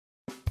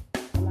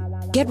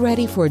Get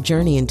ready for a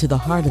journey into the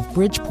heart of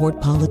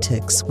Bridgeport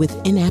politics with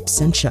In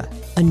Absentia,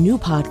 a new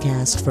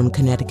podcast from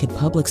Connecticut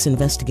Public's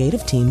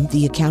investigative team,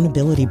 The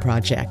Accountability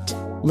Project.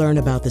 Learn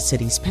about the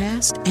city's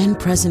past and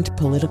present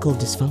political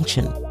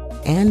dysfunction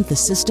and the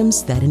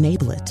systems that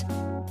enable it.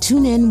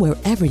 Tune in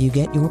wherever you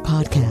get your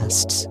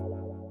podcasts.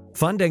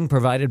 Funding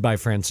provided by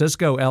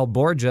Francisco L.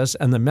 Borges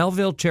and the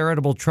Melville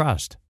Charitable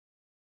Trust.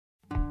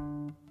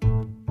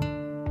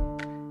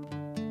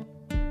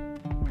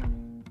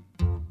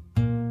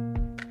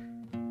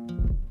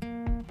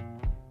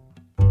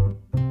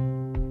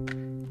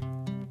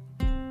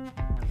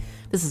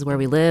 This is Where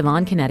We Live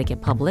on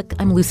Connecticut Public.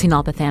 I'm Lucy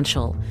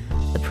Nalpathanchel.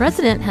 The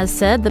president has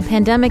said the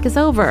pandemic is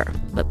over,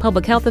 but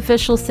public health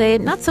officials say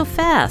not so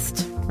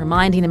fast,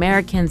 reminding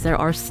Americans there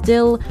are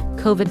still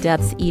COVID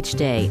deaths each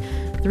day.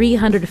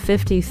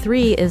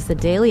 353 is the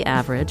daily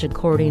average,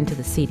 according to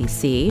the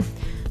CDC.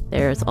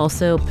 There's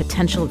also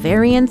potential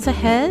variants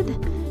ahead,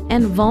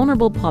 and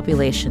vulnerable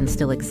populations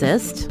still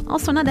exist.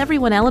 Also, not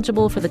everyone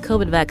eligible for the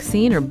COVID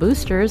vaccine or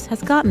boosters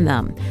has gotten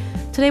them.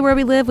 Today, Where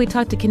We Live, we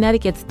talked to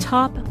Connecticut's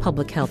top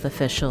public health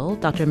official,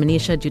 Dr.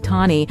 Manisha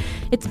Juthani.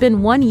 It's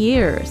been 1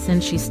 year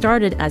since she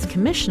started as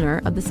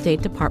commissioner of the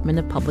State Department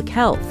of Public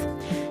Health.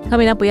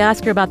 Coming up, we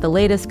ask her about the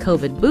latest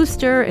COVID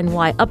booster and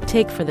why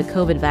uptake for the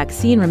COVID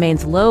vaccine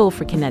remains low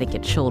for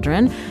Connecticut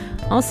children.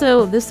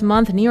 Also, this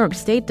month, New York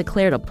State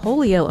declared a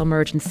polio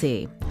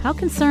emergency. How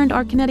concerned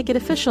are Connecticut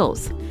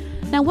officials?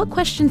 Now, what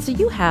questions do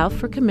you have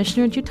for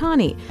Commissioner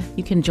Juthani?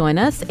 You can join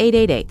us,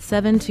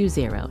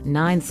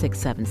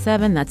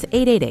 888-720-9677. That's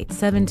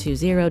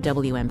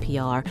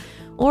 888-720-WNPR.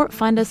 Or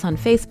find us on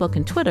Facebook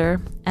and Twitter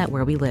at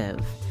Where We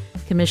Live.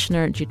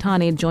 Commissioner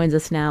Juthani joins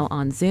us now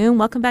on Zoom.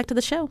 Welcome back to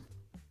the show.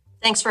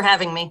 Thanks for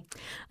having me.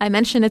 I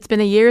mentioned it's been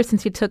a year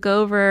since you took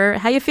over.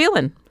 How you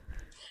feeling?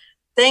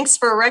 Thanks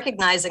for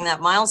recognizing that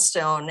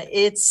milestone.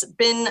 It's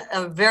been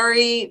a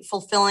very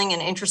fulfilling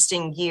and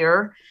interesting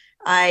year.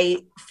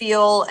 I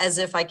feel as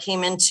if I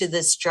came into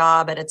this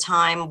job at a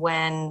time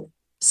when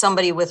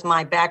somebody with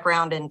my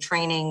background and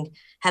training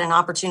had an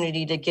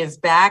opportunity to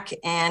give back,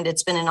 and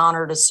it's been an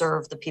honor to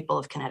serve the people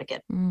of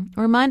Connecticut.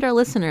 Remind our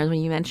listeners, when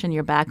you mention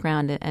your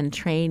background and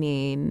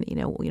training, you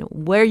know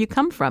where you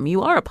come from.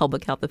 You are a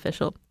public health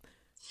official.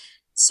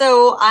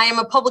 So I am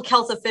a public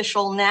health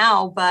official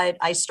now, but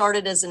I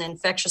started as an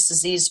infectious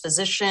disease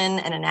physician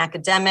and an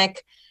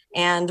academic.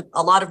 And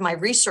a lot of my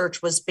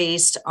research was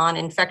based on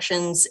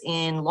infections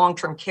in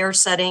long-term care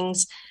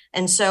settings.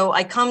 And so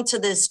I come to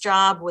this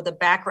job with a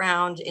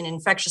background in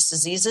infectious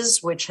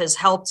diseases, which has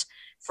helped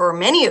for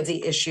many of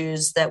the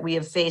issues that we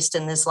have faced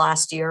in this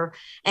last year.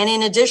 And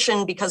in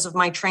addition, because of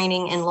my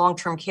training in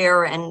long-term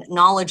care and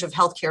knowledge of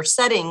healthcare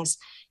settings,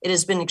 it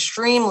has been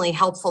extremely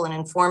helpful and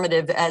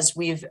informative as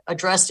we've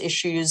addressed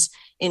issues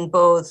in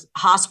both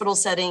hospital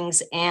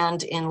settings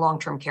and in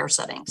long-term care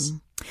settings.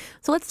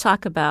 So let's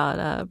talk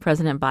about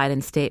President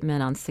Biden's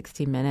statement on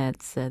 60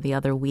 Minutes the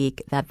other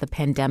week that the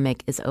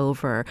pandemic is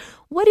over.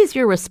 What is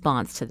your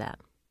response to that?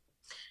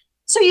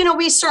 So,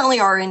 we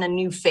certainly are in a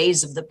new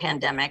phase of the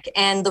pandemic,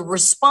 and the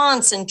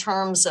response in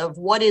terms of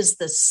what is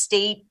the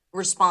state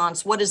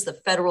response, what is the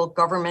federal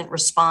government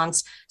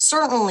response,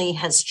 certainly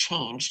has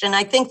changed. And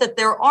I think that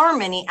there are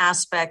many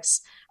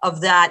aspects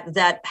of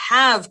that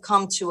have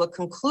come to a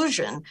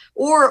conclusion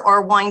or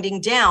are winding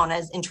down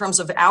as in terms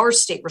of our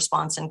state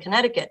response in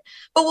Connecticut.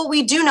 But what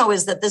we do know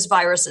is that this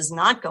virus is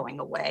not going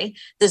away.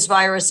 This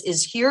virus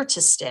is here to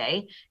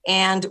stay.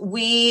 And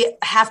we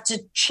have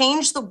to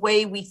change the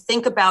way we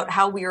think about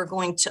how we are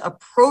going to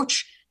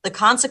approach the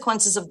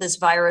consequences of this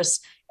virus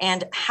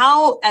and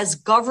how, as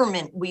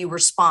government, we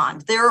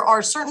respond. There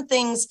are certain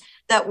things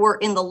that were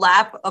in the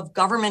lap of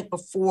government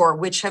before,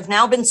 which have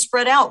now been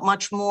spread out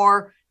much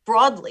more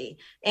broadly.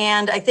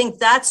 And I think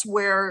that's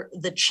where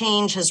the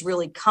change has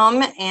really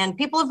come. And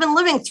people have been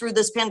living through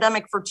this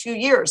pandemic for 2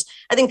 years.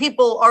 I think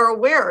people are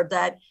aware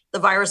that the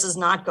virus is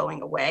not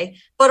going away,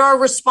 but our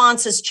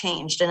response has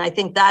changed. And I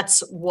think that's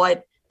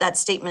what that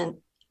statement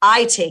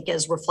I take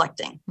as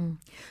reflecting.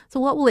 So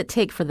what will it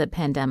take for the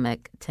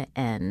pandemic to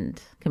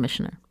end,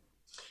 Commissioner?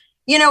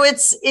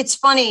 It's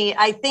funny.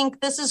 I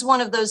think this is one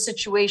of those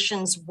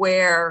situations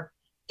where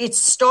it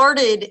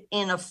started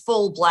in a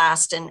full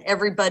blast and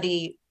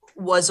everybody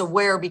was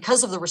aware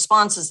because of the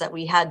responses that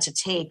we had to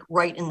take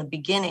right in the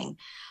beginning.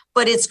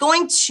 But it's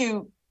going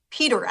to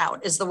peter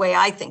out is the way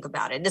I think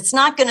about it. It's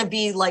not going to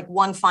be like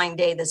one fine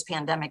day this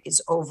pandemic is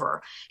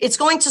over. It's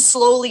going to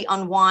slowly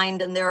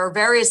unwind. And there are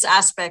various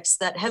aspects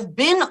that have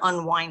been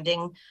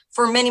unwinding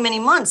for many, many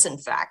months, in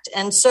fact.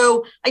 And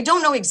so I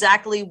don't know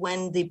exactly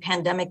when the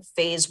pandemic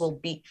phase will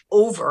be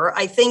over.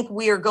 I think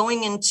we are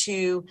going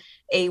into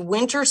a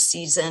winter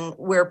season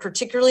where,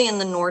 particularly in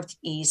the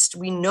Northeast,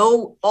 we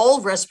know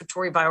all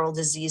respiratory viral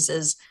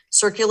diseases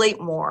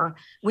circulate more.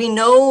 We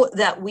know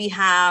that we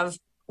have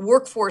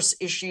workforce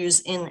issues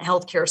in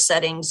healthcare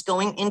settings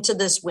going into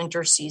this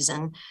winter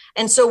season.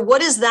 And so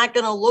what is that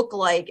going to look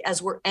like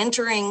as we're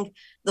entering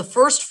the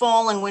first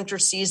fall and winter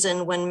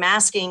season when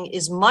masking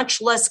is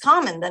much less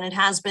common than it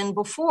has been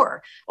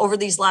before over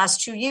these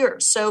last 2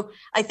 years? So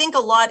I think a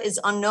lot is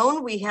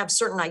unknown. We have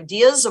certain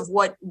ideas of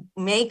what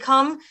may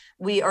come.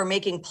 We are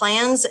making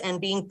plans and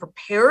being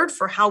prepared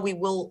for how we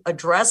will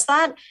address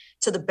that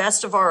to the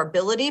best of our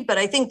ability. But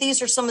I think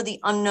these are some of the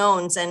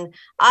unknowns. And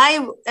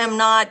I am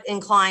not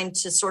inclined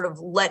to sort of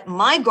let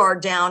my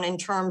guard down in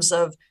terms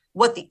of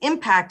what the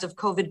impact of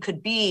COVID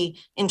could be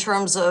in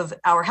terms of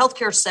our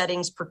healthcare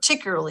settings,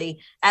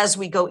 particularly as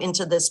we go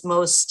into this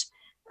most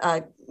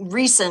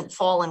recent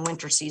fall and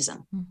winter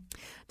season.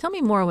 Tell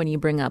me more when you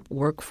bring up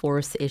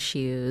workforce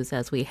issues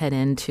as we head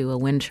into a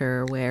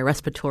winter where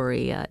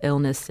respiratory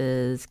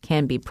illnesses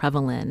can be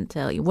prevalent.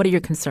 What are your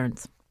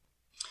concerns?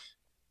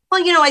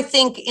 Well, I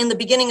think in the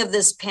beginning of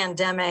this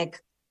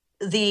pandemic,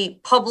 the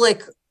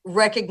public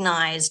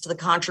recognized the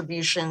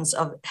contributions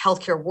of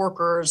healthcare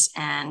workers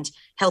and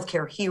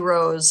healthcare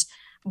heroes.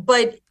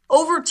 But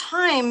over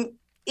time,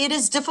 it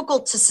is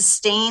difficult to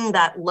sustain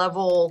that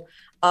level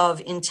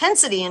of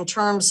intensity in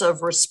terms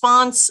of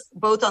response,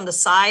 both on the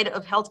side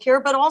of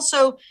healthcare, but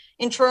also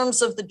in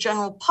terms of the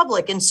general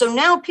public. And so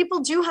now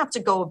people do have to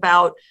go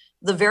about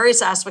the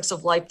various aspects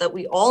of life that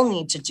we all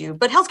need to do.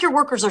 But healthcare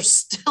workers are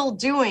still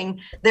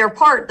doing their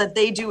part that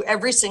they do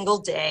every single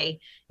day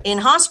in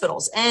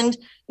hospitals. And,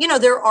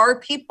 there are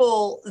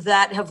people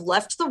that have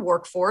left the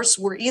workforce.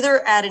 We're either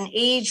at an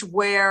age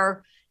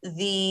where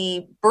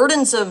the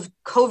burdens of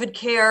COVID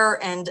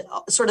care and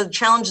sort of the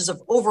challenges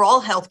of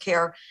overall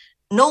healthcare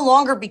no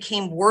longer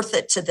became worth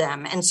it to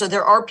them. And so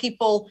there are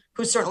people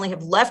who certainly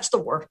have left the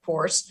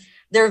workforce.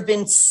 There have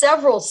been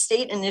several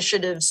state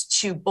initiatives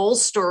to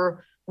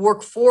bolster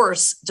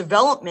workforce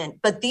development,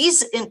 but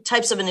these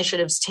types of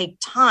initiatives take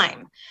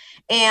time.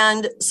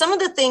 And some of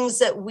the things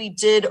that we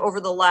did over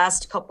the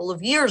last couple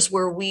of years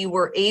where we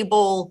were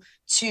able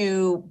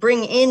to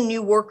bring in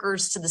new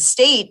workers to the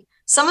state,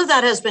 some of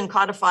that has been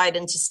codified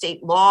into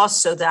state law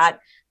so that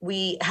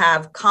we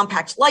have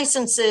compact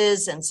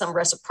licenses and some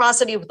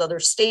reciprocity with other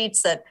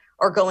states that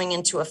are going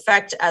into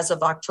effect as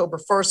of October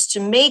 1st to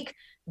make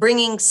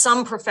bringing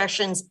some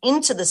professions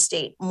into the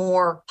state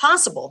more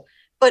possible.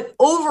 But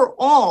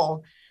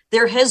overall,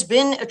 there has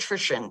been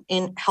attrition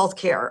in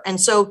healthcare. And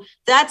so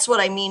that's what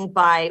I mean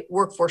by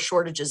workforce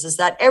shortages, is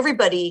that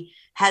everybody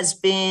has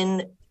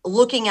been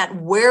looking at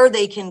where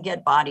they can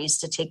get bodies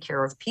to take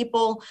care of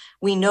people.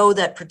 We know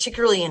that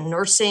particularly in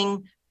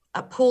nursing,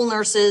 pool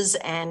nurses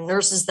and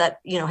nurses that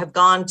have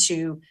gone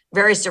to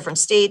various different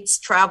states,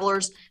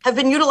 travelers, have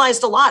been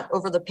utilized a lot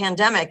over the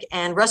pandemic.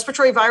 And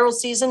respiratory viral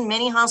season,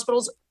 many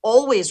hospitals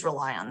always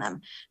rely on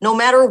them, no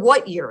matter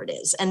what year it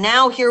is. And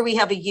now here we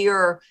have a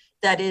year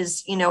that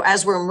is,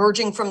 as we're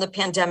emerging from the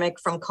pandemic,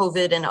 from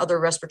COVID and other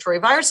respiratory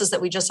viruses that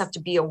we just have to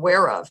be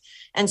aware of.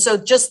 And so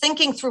just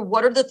thinking through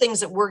what are the things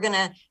that we're going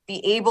to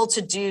be able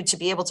to do to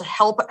be able to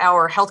help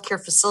our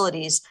healthcare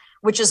facilities,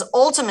 which is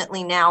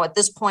ultimately now at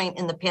this point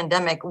in the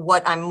pandemic,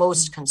 what I'm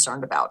most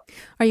concerned about.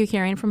 Are you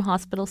hearing from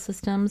hospital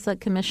systems,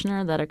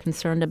 Commissioner, that are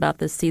concerned about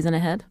this season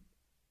ahead?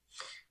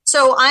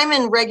 So I'm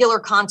in regular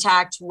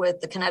contact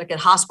with the Connecticut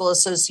Hospital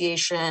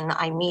Association.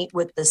 I meet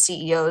with the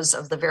CEOs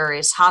of the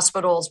various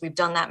hospitals. We've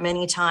done that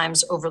many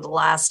times over the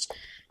last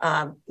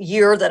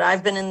year that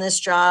I've been in this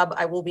job.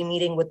 I will be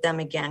meeting with them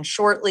again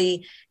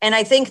shortly. And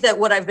I think that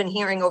what I've been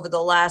hearing over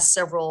the last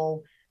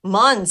several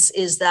months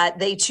is that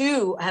they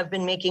too have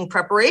been making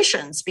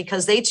preparations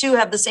because they too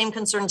have the same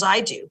concerns I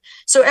do.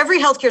 So every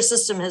healthcare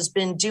system has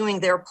been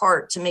doing their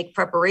part to make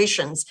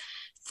preparations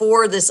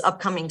for this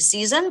upcoming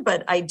season.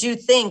 But I do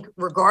think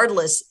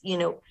regardless,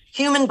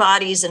 human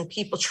bodies and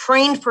people,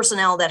 trained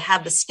personnel that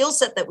have the skill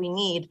set that we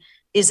need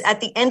is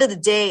at the end of the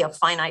day a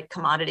finite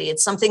commodity.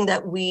 It's something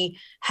that we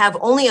have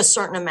only a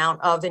certain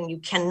amount of, and you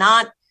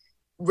cannot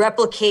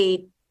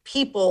replicate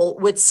people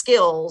with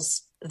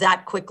skills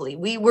that quickly.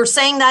 We were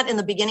saying that in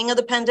the beginning of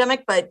the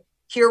pandemic, but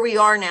here we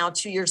are now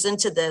 2 years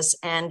into this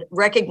and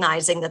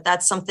recognizing that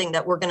that's something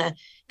that we're going to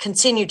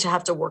continue to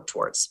have to work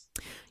towards.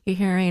 You're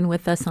hearing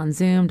with us on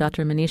Zoom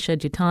Dr. Manisha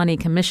Juthani,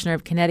 Commissioner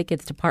of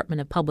Connecticut's Department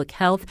of Public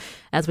Health,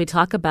 as we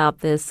talk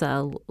about this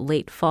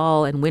late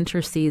fall and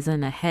winter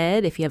season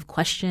ahead. If you have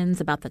questions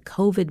about the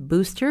COVID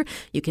booster,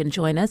 you can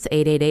join us,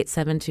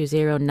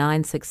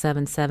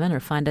 888-720-9677, or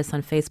find us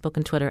on Facebook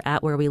and Twitter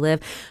at Where We Live.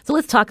 So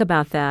let's talk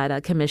about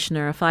that,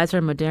 Commissioner. Pfizer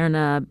and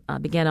Moderna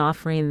began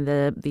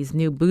offering these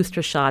new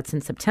booster shots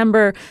in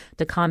September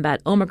to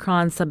combat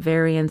Omicron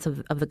subvariants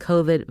of the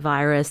COVID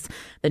virus.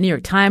 The New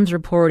York Times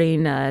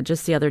reporting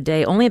just the other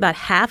day, only about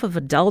half of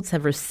adults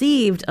have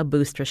received a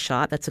booster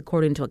shot. That's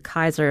according to a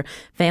Kaiser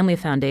Family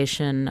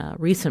Foundation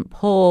recent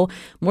poll.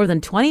 More than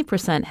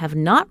 20% have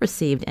not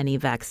received any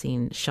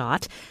vaccine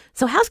shot.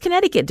 So how's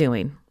Connecticut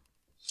doing?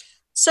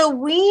 So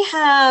we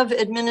have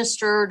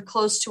administered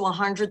close to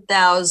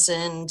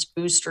 100,000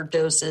 booster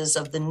doses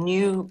of the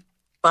new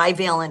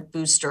bivalent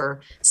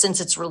booster since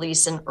its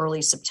release in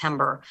early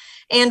September.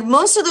 And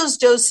most of those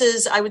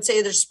doses, I would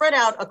say they're spread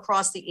out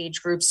across the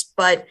age groups,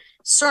 but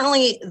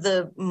certainly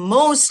the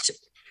most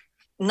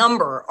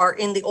number are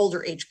in the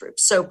older age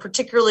groups. So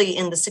particularly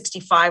in the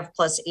 65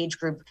 plus age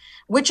group,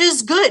 which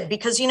is good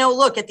because,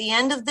 look, at the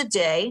end of the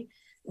day,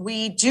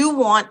 we do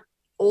want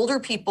older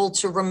people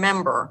to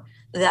remember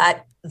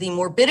that the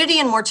morbidity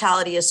and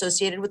mortality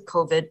associated with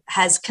COVID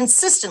has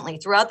consistently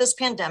throughout this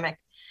pandemic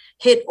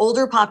hit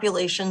older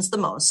populations the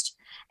most.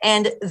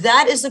 And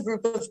that is the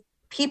group of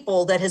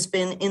people that has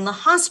been in the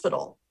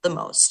hospital the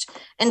most.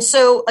 And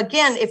so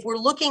again, if we're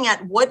looking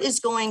at what is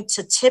going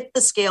to tip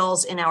the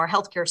scales in our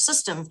healthcare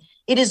system,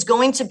 it is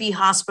going to be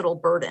hospital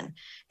burden.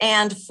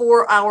 And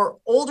for our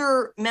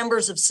older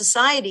members of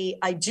society,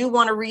 I do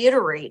want to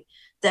reiterate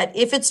that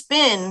if it's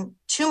been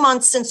 2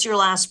 months since your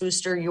last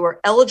booster, you are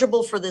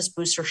eligible for this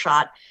booster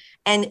shot.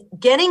 And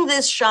getting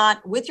this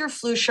shot with your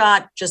flu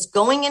shot, just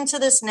going into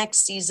this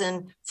next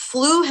season,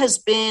 flu has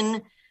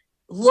been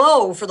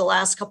low for the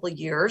last couple of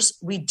years.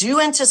 We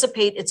do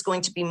anticipate it's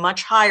going to be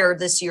much higher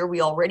this year. We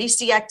already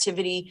see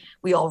activity.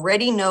 We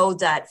already know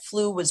that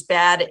flu was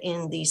bad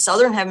in the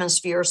Southern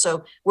Hemisphere.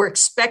 So we're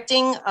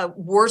expecting a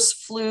worse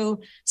flu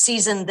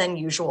season than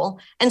usual.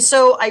 And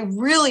so I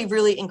really,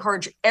 really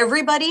encourage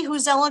everybody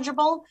who's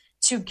eligible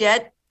to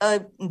get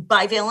a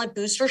bivalent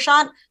booster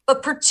shot,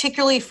 but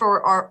particularly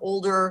for our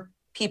older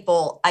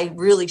people, I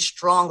really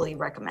strongly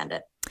recommend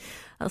it.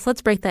 So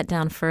let's break that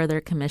down further,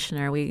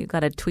 Commissioner. We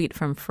got a tweet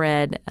from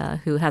Fred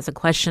who has a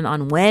question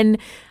on when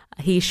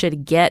he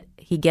should get,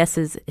 he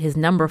guesses, his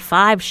number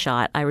 5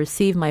 shot. I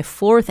received my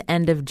 4th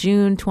end of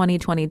June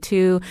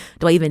 2022.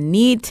 Do I even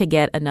need to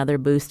get another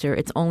booster?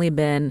 It's only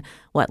been,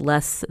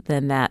 less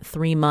than that,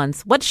 3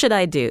 months. What should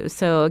I do?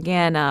 So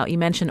again, you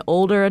mentioned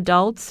older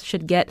adults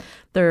should get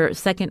their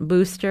second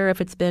booster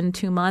if it's been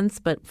 2 months.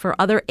 But for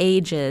other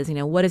ages,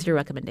 what is your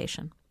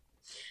recommendation?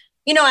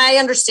 I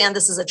understand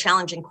this is a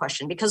challenging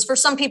question because for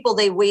some people,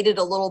 they waited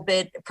a little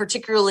bit,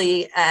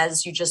 particularly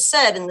as you just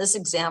said in this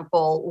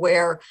example,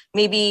 where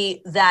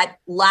maybe that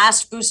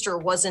last booster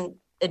wasn't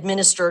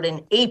administered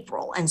in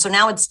April. And so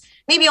now it's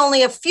maybe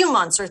only a few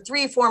months or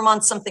 3-4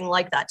 months, something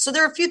like that. So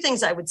there are a few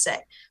things I would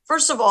say.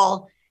 First of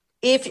all,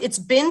 if it's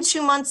been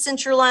 2 months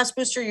since your last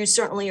booster, you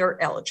certainly are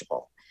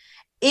eligible.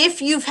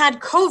 If you've had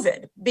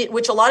COVID,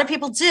 which a lot of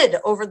people did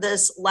over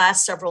this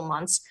last several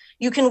months,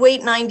 you can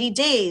wait 90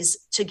 days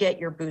to get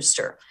your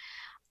booster.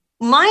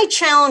 My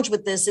challenge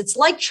with this, it's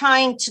like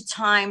trying to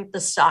time the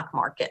stock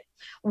market.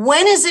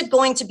 When is it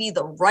going to be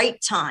the right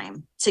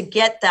time to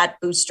get that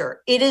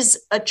booster? It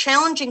is a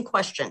challenging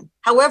question.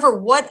 However,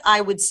 what I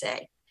would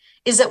say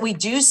is that we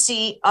do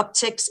see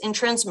upticks in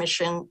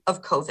transmission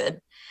of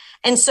COVID.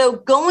 And so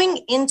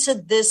going into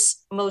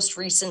this most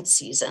recent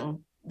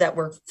season that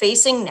we're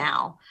facing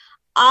now,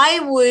 I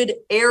would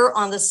err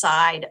on the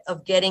side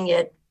of getting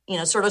it,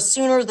 sort of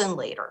sooner than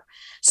later.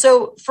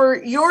 So for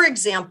your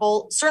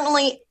example,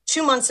 certainly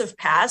 2 months have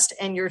passed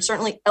and you're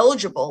certainly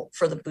eligible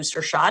for the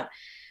booster shot.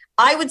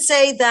 I would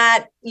say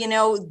that,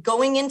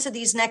 going into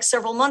these next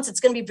several months, it's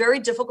going to be very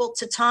difficult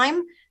to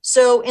time.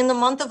 So in the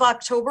month of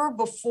October,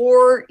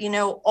 before,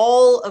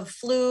 all of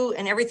flu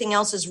and everything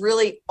else is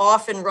really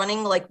off and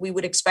running like we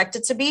would expect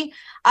it to be,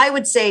 I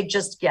would say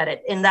just get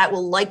it. And that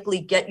will likely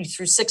get you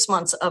through 6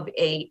 months of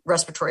a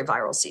respiratory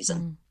viral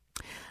season.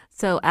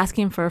 So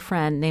asking for a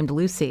friend named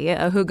Lucy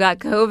who got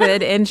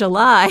COVID in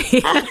July.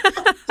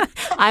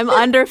 I'm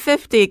under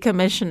 50,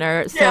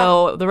 Commissioner.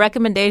 So the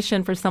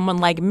recommendation for someone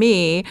like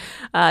me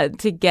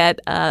to get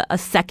a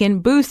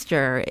second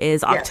booster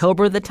is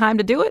October the time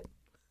to do it?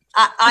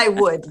 I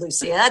would,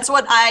 Lucy. That's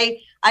what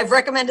I've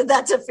recommended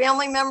that to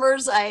family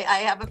members. I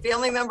have a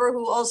family member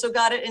who also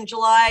got it in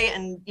July,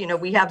 and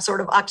we have sort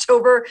of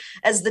October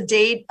as the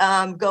date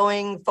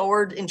going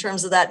forward in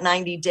terms of that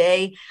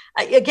 90-day.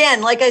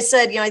 Again, like I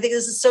said, I think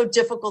this is so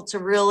difficult to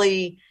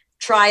really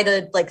try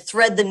to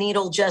thread the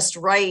needle just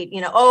right.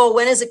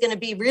 When is it going to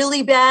be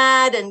really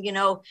bad? And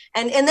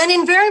and then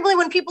invariably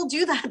when people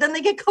do that, then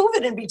they get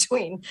COVID in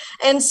between.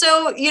 And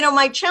so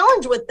my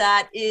challenge with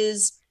that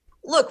is,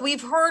 look,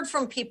 we've heard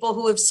from people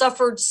who have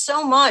suffered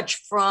so much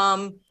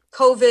from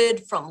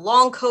COVID, from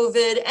long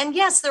COVID. And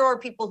yes, there are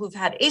people who've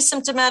had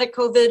asymptomatic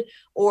COVID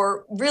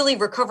or really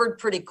recovered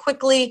pretty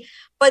quickly.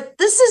 But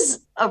this is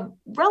a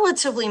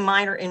relatively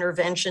minor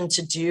intervention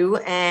to do.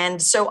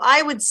 And so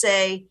I would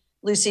say,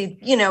 Lucy,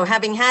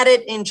 having had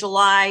it in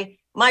July,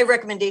 my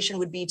recommendation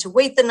would be to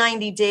wait the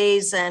 90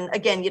 days. And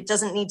again, it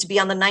doesn't need to be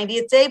on the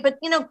 90th day, but,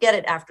 get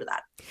it after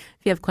that.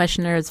 If you have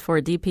questioners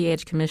for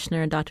DPH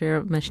Commissioner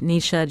Dr.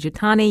 Manisha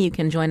Juthani, you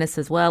can join us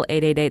as well,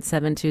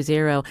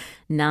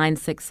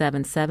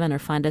 888-720-9677, or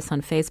find us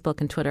on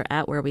Facebook and Twitter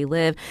at Where We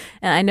Live.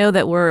 And I know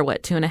that we're,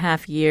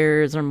 2.5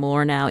 years or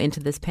more now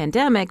into this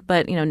pandemic,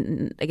 but,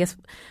 I guess,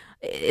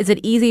 is it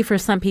easy for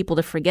some people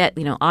to forget,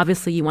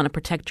 obviously you want to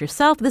protect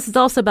yourself. This is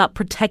also about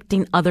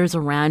protecting others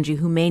around you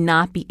who may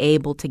not be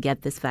able to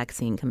get this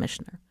vaccine,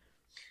 Commissioner.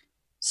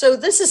 So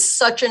this is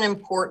such an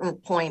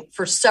important point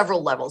for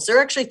several levels. There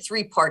are actually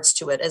three parts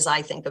to it as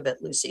I think of it,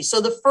 Lucy. So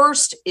the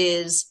first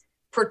is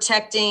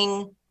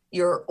protecting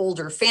your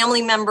older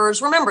family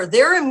members. Remember,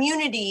 their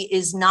immunity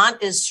is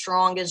not as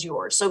strong as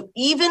yours. So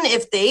even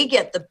if they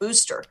get the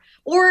booster,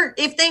 or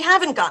if they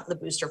haven't gotten the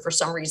booster for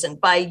some reason,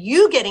 by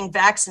you getting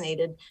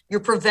vaccinated, you're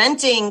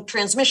preventing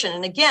transmission.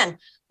 And again,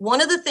 one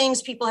of the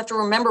things people have to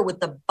remember with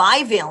the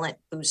bivalent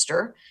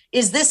booster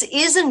is this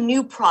is a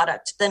new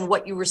product than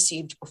what you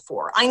received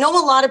before. I know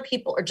a lot of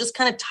people are just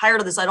kind of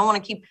tired of this. I don't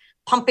want to keep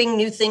pumping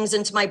new things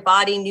into my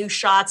body, new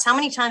shots. How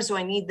many times do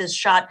I need this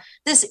shot?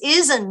 This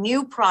is a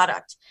new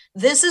product.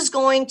 This is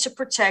going to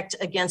protect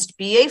against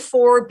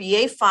BA4,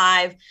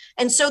 BA5.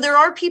 And so there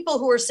are people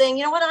who are saying,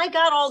 you know what, I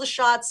got all the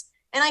shots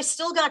and I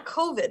still got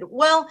COVID.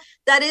 Well,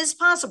 that is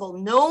possible.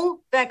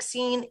 No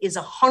vaccine is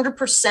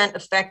 100%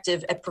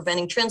 effective at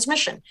preventing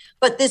transmission.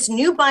 But this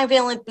new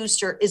bivalent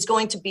booster is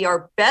going to be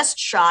our best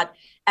shot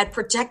at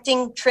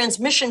protecting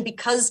transmission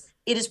because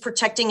it is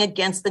protecting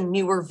against the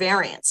newer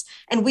variants.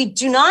 And we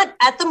do not,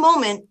 at the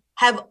moment,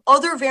 have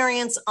other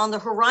variants on the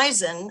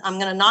horizon. I'm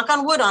going to knock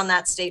on wood on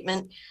that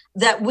statement,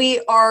 that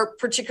we are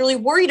particularly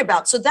worried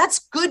about. So that's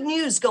good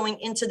news going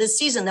into this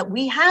season, that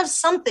we have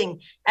something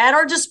at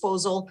our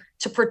disposal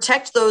to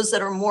protect those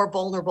that are more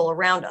vulnerable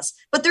around us.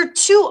 But there are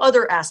two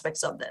other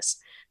aspects of this.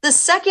 The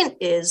second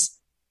is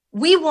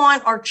we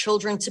want our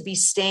children to be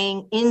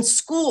staying in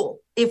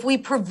school. If we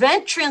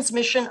prevent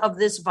transmission of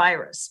this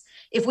virus,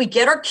 if we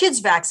get our kids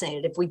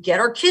vaccinated, if we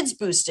get our kids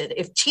boosted,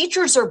 if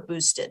teachers are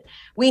boosted,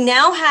 we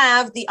now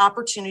have the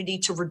opportunity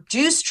to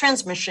reduce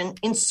transmission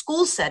in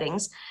school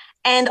settings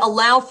and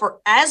allow for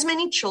as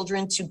many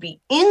children to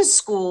be in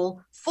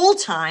school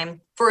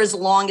full-time for as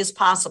long as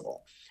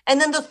possible.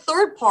 And then the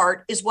third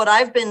part is what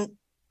I've been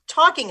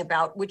talking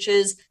about, which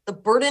is the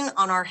burden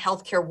on our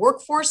healthcare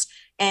workforce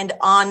and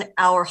on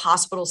our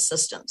hospital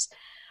systems.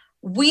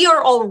 We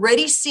are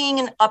already seeing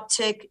an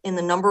uptick in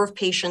the number of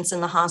patients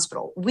in the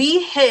hospital.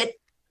 We hit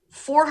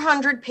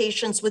 400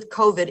 patients with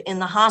COVID in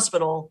the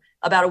hospital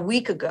about a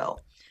week ago.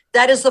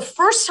 That is the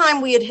first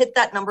time we had hit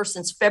that number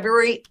since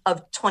February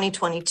of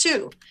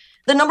 2022.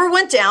 The number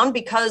went down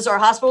because our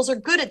hospitals are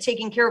good at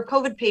taking care of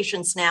COVID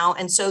patients now.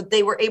 And so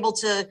they were able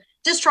to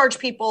discharge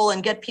people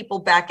and get people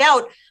back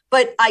out.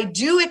 But I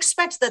do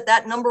expect that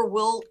that number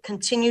will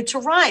continue to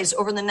rise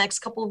over the next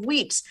couple of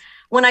weeks.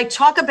 When I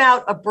talk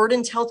about a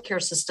burdened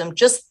healthcare system,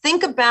 just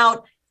think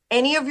about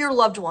any of your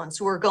loved ones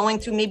who are going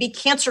through maybe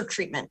cancer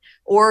treatment,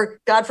 or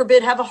God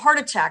forbid, have a heart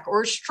attack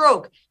or a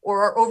stroke,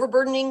 or are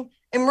overburdening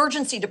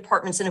emergency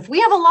departments. And if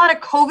we have a lot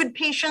of COVID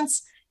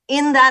patients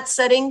in that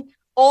setting,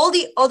 all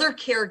the other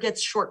care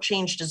gets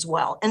shortchanged as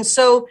well. And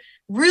so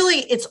really,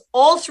 it's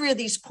all three of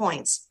these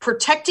points: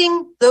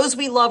 protecting those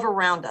we love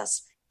around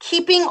us,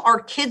 keeping our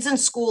kids in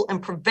school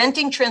and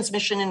preventing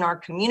transmission in our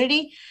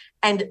community,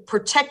 and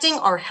protecting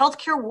our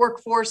healthcare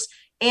workforce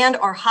and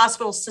our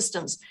hospital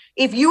systems.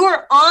 If you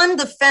are on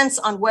the fence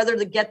on whether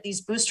to get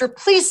these booster,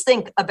 please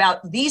think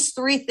about these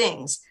three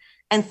things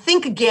and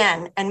think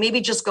again, and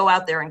maybe just go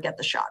out there and get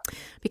the shot.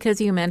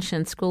 Because you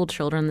mentioned school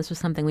children, this was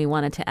something we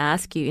wanted to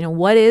ask you. You know,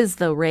 what is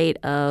the rate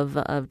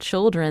of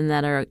children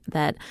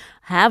that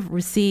have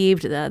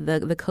received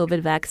the COVID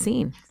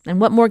vaccine?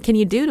 And what more can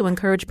you do to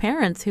encourage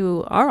parents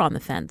who are on the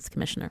fence,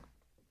 Commissioner?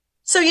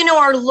 So,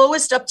 our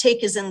lowest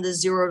uptake is in the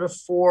 0 to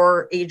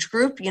 4 age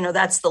group.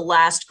 That's the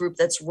last group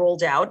that's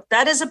rolled out.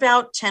 That is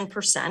about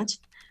 10%.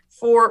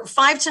 For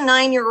 5 to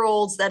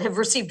 9-year-olds that have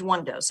received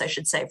one dose, I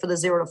should say, for the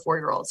 0 to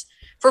 4-year-olds.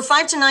 For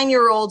 5 to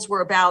 9-year-olds,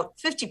 we're about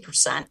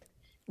 50%.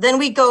 Then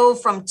we go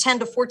from 10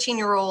 to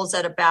 14-year-olds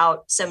at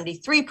about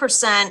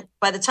 73%.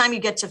 By the time you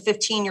get to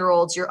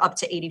 15-year-olds, you're up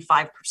to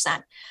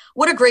 85%.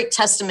 What a great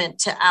testament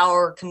to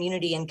our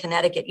community in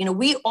Connecticut.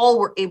 We all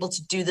were able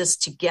to do this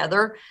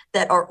together,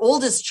 that our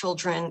oldest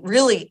children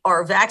really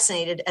are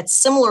vaccinated at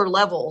similar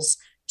levels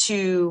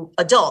to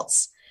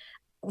adults.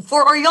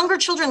 For our younger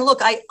children, look,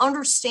 I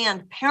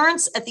understand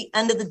parents at the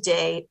end of the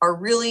day are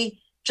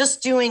really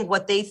just doing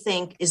what they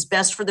think is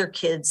best for their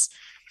kids.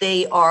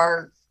 They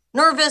are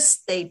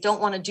nervous. They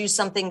don't want to do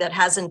something that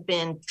hasn't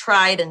been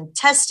tried and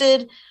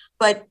tested.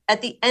 But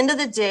at the end of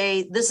the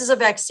day, this is a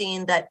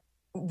vaccine that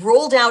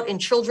rolled out in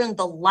children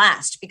the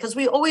last, because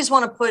we always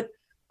want to put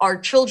our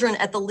children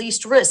at the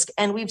least risk.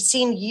 And we've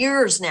seen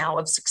years now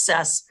of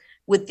success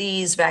with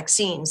these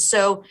vaccines.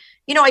 So,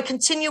 I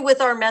continue with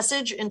our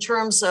message in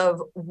terms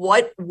of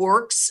what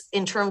works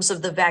in terms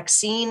of the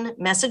vaccine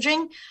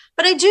messaging.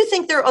 But I do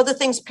think there are other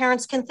things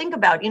parents can think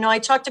about. I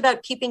talked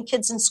about keeping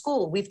kids in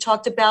school. We've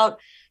talked about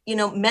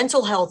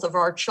mental health of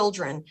our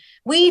children.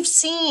 We've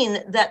seen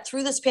that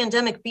through this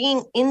pandemic,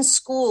 being in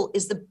school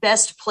is the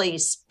best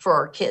place for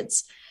our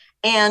kids.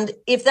 And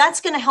if that's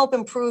going to help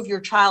improve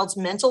your child's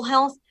mental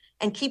health,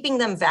 and keeping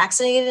them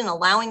vaccinated and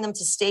allowing them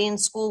to stay in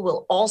school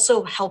will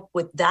also help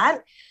with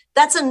that,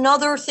 that's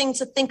another thing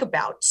to think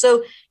about.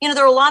 So,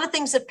 there are a lot of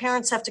things that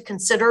parents have to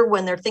consider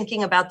when they're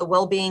thinking about the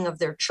well-being of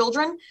their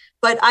children.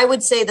 But I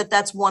would say that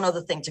that's one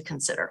other thing to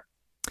consider.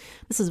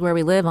 This is Where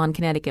We Live on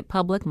Connecticut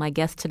Public. My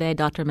guest today,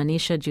 Dr.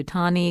 Manisha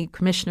Juthani,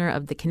 Commissioner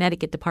of the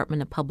Connecticut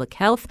Department of Public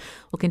Health.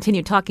 We'll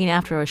continue talking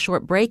after a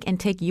short break and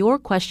take your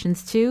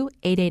questions to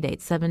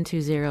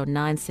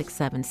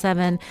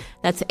 888-720-9677.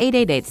 That's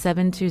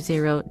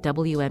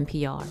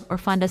 888-720-WNPR. Or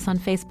find us on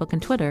Facebook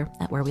and Twitter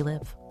at Where We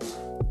Live.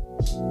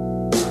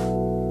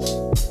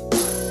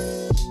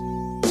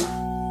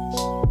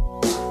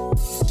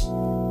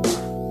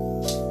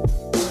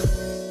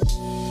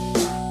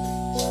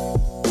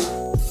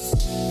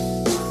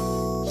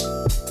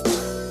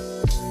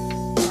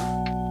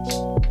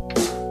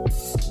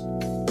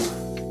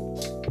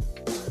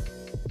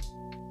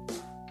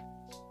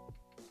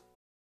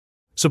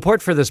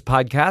 Support for this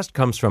podcast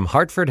comes from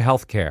Hartford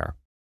Healthcare.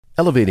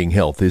 Elevating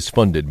Health is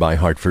funded by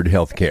Hartford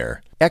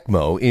Healthcare.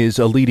 ECMO is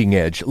a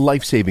leading-edge,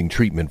 life-saving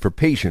treatment for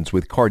patients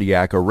with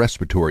cardiac or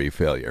respiratory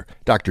failure.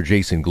 Dr.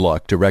 Jason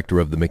Gluck, director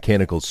of the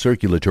Mechanical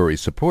Circulatory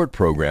Support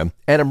Program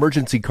and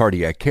Emergency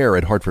Cardiac Care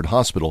at Hartford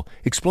Hospital,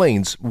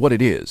 explains what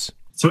it is.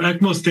 So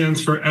ECMO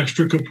stands for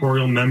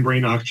extracorporeal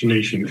membrane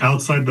oxygenation,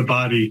 outside the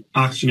body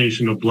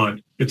oxygenation of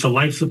blood. It's a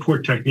life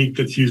support technique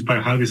that's used by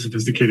highly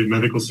sophisticated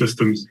medical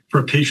systems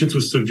for patients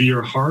with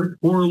severe heart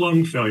or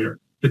lung failure.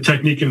 The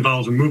technique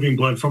involves removing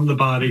blood from the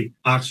body,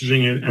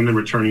 oxygenating it, and then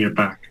returning it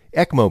back.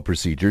 ECMO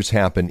procedures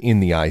happen in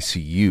the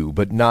ICU,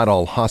 but not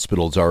all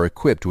hospitals are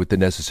equipped with the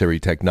necessary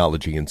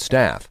technology and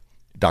staff.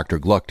 Dr.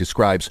 Gluck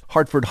describes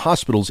Hartford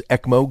Hospital's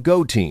ECMO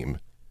Go team.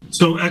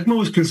 So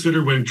ECMO is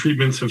considered when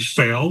treatments have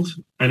failed.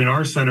 And in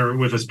our center,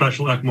 with a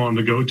special ECMO on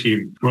the Go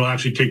team, we'll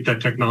actually take that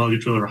technology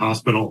to their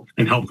hospital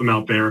and help them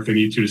out there if they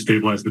need to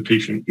stabilize the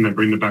patient and then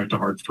bring them back to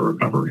Hartford for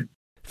recovery.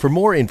 For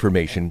more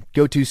information,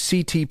 go to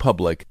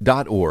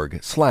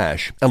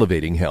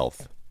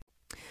ctpublic.org/elevatinghealth.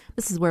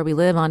 This is Where We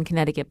Live on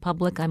Connecticut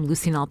Public. I'm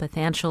Lucy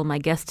Nalpathanchil. My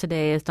guest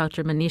today is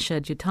Dr. Manisha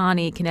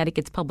Juthani,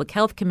 Connecticut's Public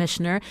Health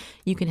Commissioner.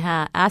 You can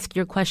ask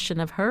your question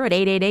of her at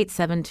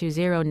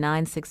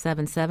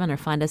 888-720-9677 or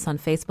find us on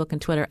Facebook and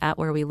Twitter at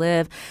Where We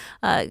Live.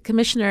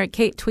 Commissioner,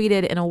 Kate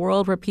tweeted, in a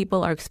world where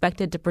people are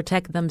expected to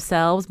protect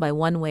themselves by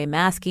one-way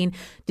masking,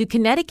 do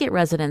Connecticut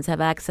residents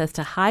have access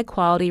to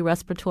high-quality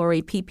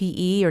respiratory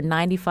PPE or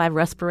 95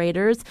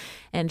 respirators?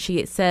 And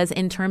she says,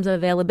 in terms of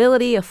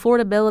availability,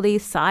 affordability,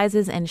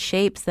 sizes, and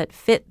shapes that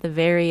fit the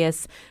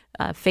various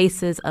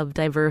faces of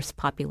diverse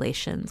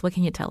populations. What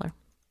can you tell her?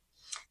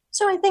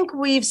 So I think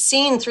we've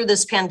seen through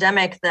this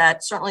pandemic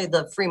that certainly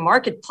the free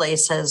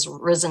marketplace has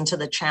risen to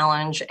the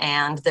challenge,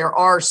 and there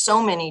are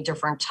so many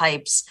different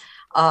types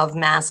of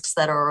masks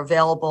that are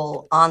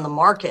available on the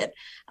market.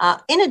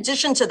 In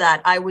addition to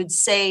that, I would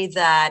say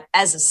that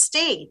as a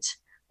state,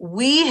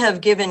 we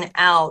have given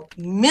out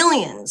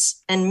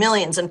millions and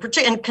millions and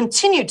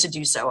continue to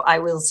do so, I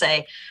will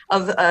say,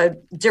 of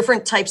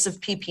different types of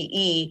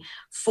PPE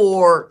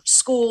for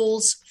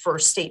schools, for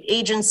state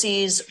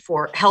agencies,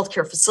 for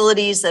healthcare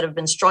facilities that have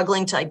been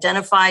struggling to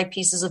identify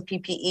pieces of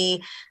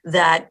PPE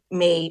that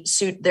may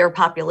suit their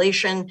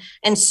population.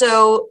 And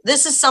so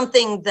this is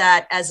something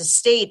that as a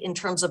state, in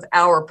terms of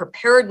our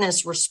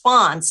preparedness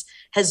response,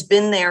 has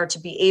been there to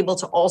be able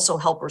to also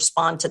help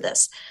respond to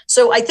this.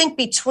 So I think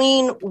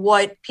between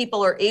what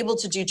people are able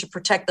to do to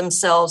protect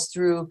themselves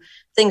through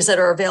things that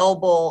are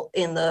available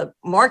in the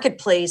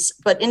marketplace,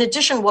 but in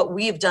addition, what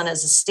we've done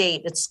as a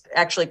state, it's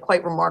actually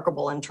quite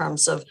remarkable in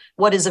terms of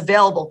what is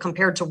available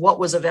compared to what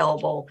was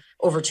available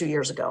over 2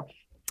 years ago.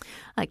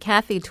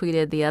 Kathy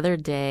tweeted the other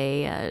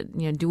day,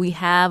 do we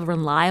have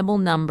reliable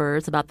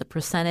numbers about the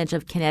percentage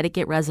of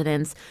Connecticut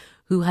residents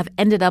who have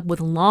ended up with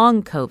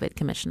long COVID,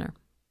 Commissioner?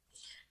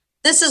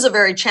 This is a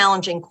very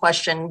challenging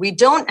question. We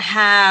don't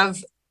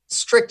have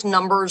strict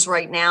numbers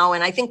right now.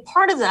 And I think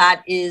part of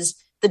that is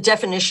the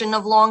definition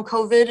of long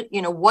COVID.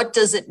 What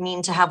does it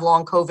mean to have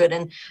long COVID?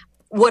 And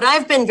what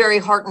I've been very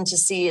heartened to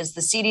see is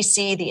the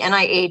CDC, the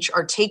NIH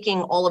are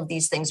taking all of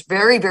these things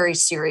very, very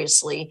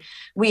seriously.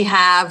 We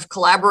have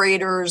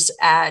collaborators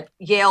at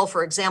Yale,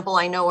 for example,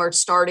 I know are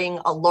starting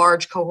a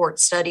large cohort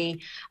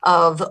study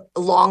of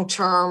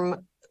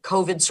long-term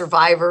COVID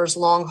survivors,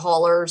 long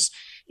haulers.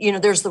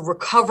 There's the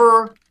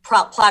Recover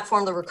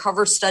platform, the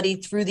Recover study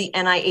through the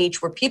NIH,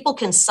 where people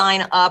can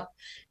sign up.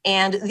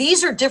 And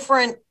these are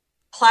different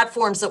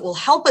platforms that will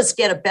help us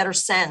get a better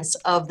sense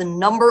of the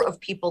number of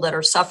people that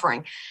are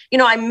suffering.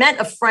 I met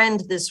a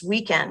friend this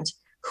weekend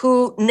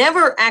who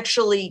never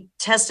actually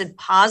tested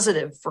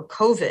positive for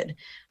COVID,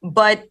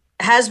 but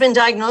has been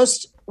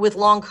diagnosed with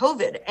long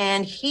COVID.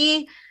 And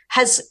he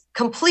has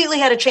completely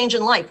had a change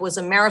in life, was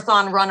a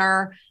marathon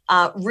runner,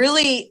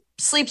 really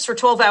sleeps for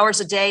 12 hours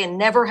a day and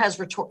never has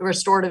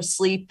restorative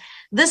sleep.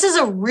 This is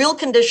a real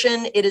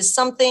condition. It is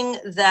something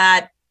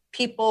that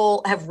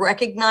people have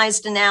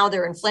recognized now.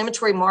 There are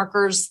inflammatory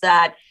markers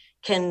that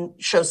can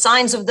show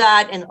signs of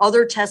that and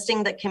other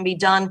testing that can be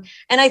done.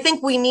 And I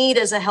think we need,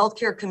 as a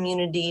healthcare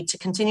community, to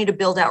continue to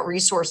build out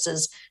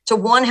resources to,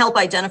 one, help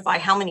identify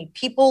how many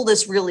people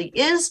this really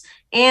is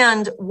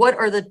and what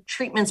are the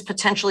treatments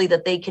potentially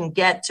that they can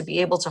get to be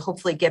able to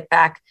hopefully get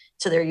back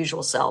to their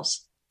usual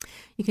selves.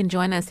 You can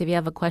join us if you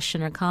have a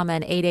question or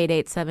comment,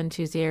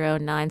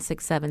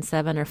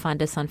 888-720-9677, or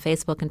find us on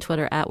Facebook and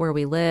Twitter at Where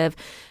We Live.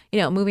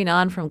 Moving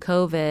on from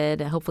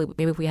COVID, hopefully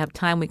maybe if we have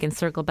time we can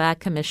circle back,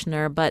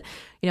 Commissioner. But,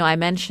 I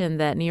mentioned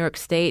that New York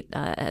State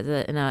has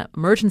an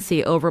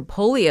emergency over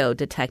polio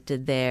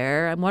detected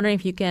there. I'm wondering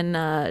if you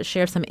can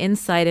share some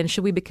insight, and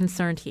should we be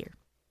concerned here?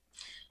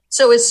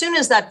 So as soon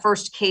as that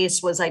first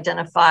case was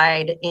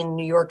identified in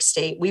New York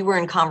State, we were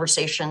in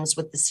conversations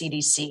with the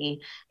CDC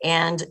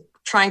and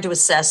trying to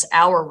assess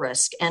our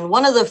risk. And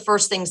one of the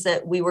first things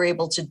that we were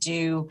able to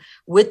do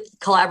with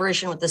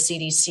collaboration with the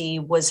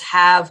CDC was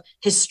have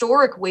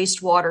historic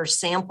wastewater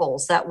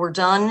samples that were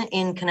done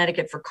in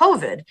Connecticut for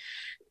COVID,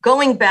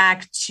 going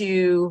back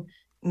to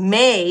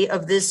May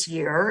of this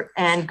year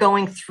and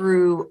going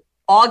through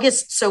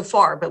August so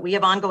far, but we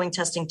have ongoing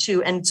testing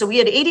too. And so we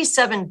had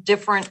 87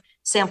 different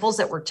samples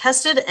that were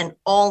tested and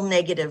all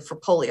negative for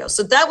polio.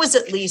 So that was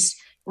at least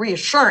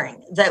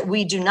reassuring that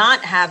we do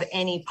not have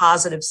any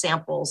positive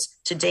samples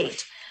to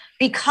date.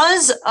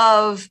 Because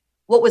of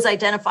what was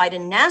identified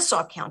in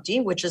Nassau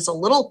County, which is a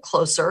little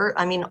closer,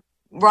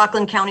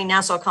 Rockland County,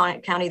 Nassau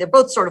County, they're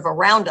both sort of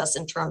around us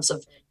in terms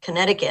of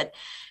Connecticut.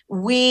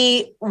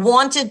 We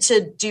wanted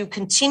to do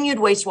continued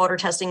wastewater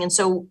testing. And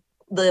so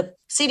the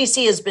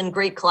CDC has been a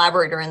great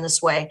collaborator in this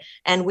way,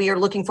 and we are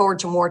looking forward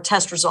to more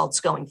test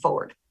results going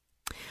forward.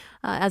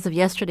 As of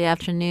yesterday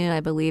afternoon,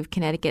 I believe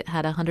Connecticut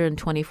had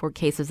 124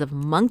 cases of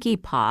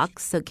monkeypox.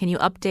 So can you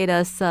update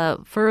us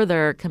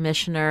further,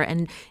 Commissioner?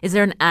 And is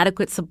there an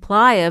adequate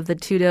supply of the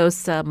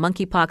 2-dose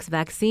monkeypox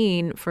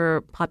vaccine for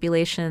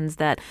populations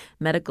that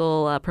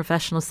medical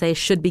professionals say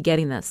should be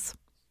getting this?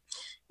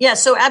 Yeah,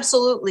 so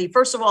absolutely.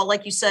 First of all,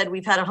 like you said,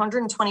 we've had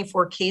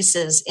 124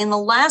 cases. In the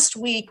last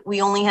week,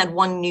 we only had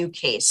one new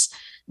case.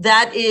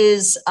 That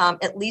is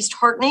at least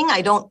heartening.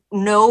 I don't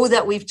know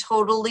that we've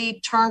totally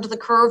turned the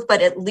curve,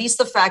 but at least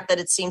the fact that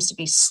it seems to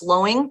be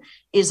slowing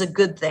is a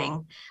good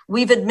thing.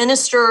 We've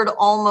administered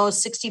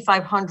almost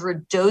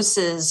 6,500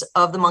 doses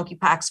of the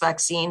monkeypox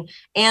vaccine,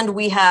 and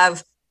we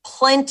have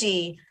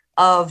plenty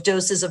of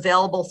doses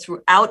available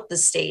throughout the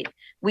state.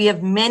 We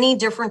have many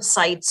different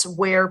sites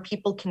where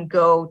people can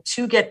go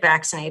to get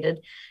vaccinated.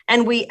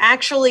 And we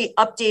actually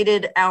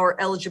updated our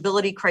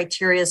eligibility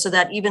criteria so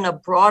that even a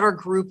broader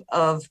group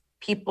of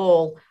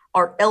people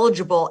are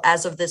eligible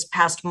as of this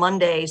past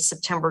Monday,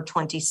 September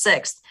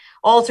 26th,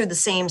 all through the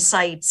same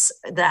sites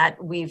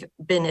that we've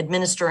been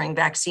administering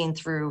vaccine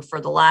through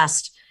for the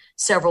last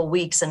several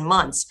weeks and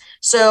months.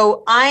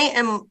 So I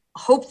am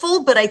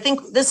hopeful, but I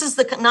think this is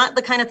not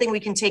the kind of thing we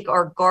can take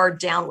our guard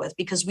down with,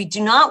 because we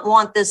do not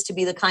want this to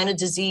be the kind of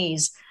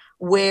disease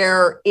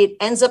where it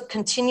ends up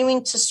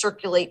continuing to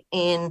circulate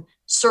in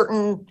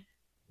certain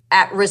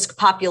at-risk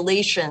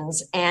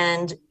populations.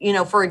 And,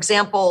 for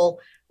example,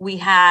 we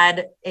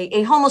had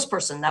a homeless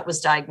person that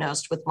was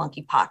diagnosed with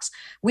monkeypox.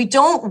 We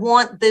don't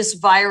want this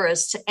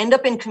virus to end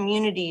up in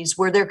communities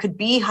where there could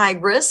be high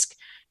risk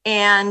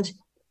and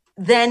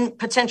then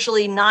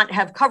potentially not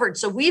have coverage.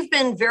 So we've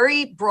been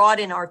very broad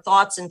in our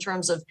thoughts in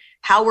terms of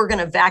how we're going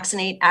to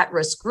vaccinate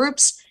at-risk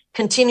groups,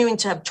 continuing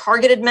to have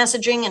targeted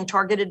messaging and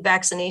targeted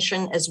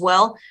vaccination as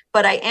well.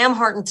 But I am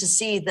heartened to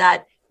see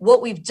that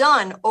what we've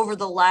done over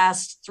the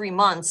last 3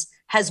 months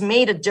has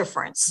made a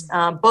difference,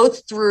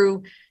 both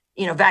through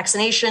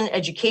vaccination,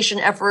 education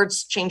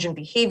efforts, change in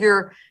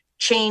behavior,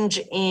 change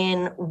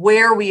in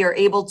where we are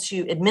able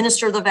to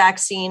administer the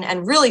vaccine,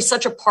 and really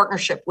such a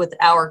partnership with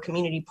our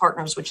community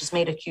partners, which has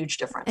made a huge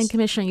difference. And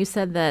Commissioner, you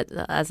said that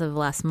as of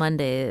last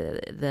Monday,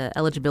 the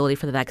eligibility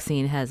for the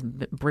vaccine has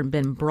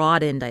been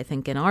broadened, I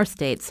think, in our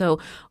state. So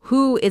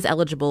who is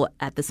eligible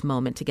at this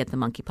moment to get the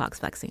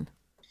monkeypox vaccine?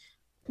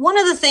 One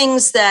of the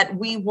things that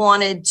we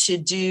wanted to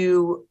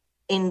do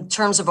in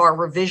terms of our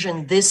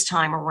revision this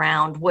time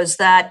around was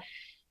that,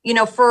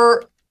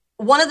 for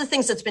one of the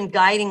things that's been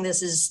guiding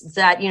this is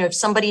that, if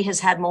somebody has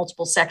had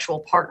multiple sexual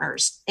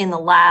partners in the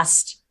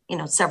last,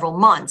 several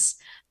months.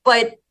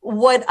 But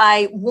what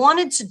I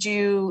wanted to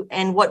do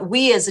and what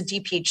we as a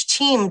DPH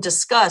team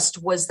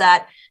discussed was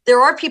that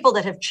there are people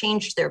that have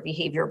changed their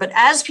behavior, but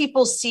as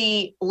people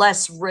see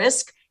less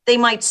risk, they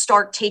might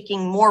start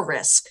taking more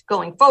risk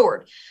going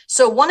forward.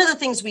 So one of the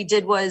things we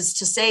did was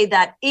to say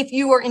that if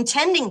you are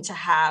intending to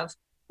have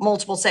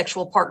multiple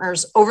sexual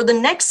partners over the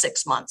next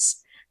 6 months,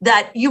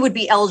 that you would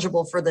be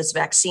eligible for this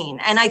vaccine.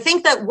 And I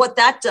think that what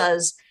that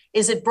does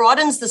is it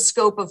broadens the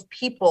scope of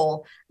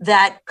people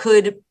that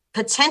could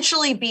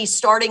potentially be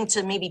starting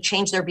to maybe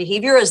change their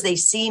behavior as they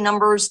see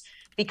numbers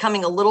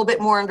becoming a little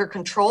bit more under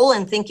control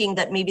and thinking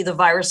that maybe the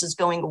virus is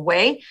going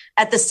away,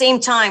 at the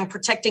same time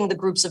protecting the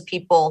groups of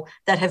people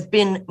that have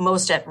been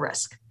most at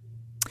risk.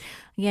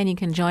 Again, you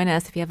can join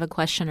us if you have a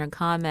question or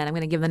comment. I'm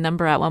going to give the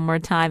number out one more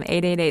time,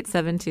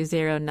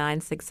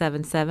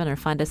 888-720-9677, or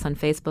find us on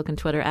Facebook and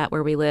Twitter at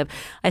Where We Live.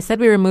 I said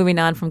we were moving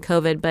on from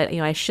COVID, but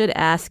I should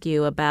ask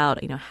you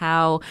about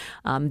how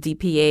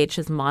DPH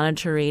is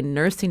monitoring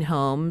nursing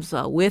homes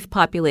with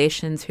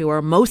populations who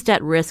are most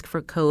at risk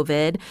for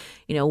COVID.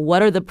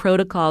 What are the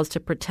protocols to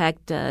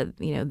protect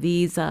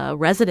these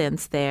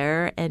residents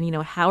there, and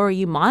how are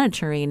you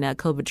monitoring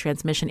COVID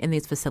transmission in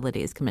these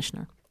facilities,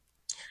 Commissioner?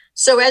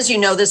 So as you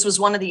know, this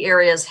was one of the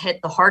areas hit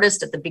the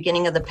hardest at the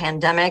beginning of the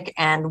pandemic,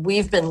 and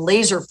we've been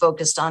laser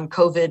focused on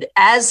COVID,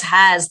 as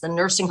has the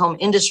nursing home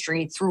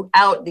industry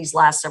throughout these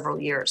last several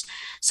years.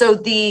 So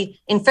the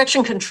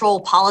infection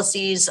control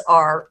policies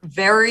are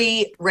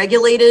very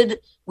regulated.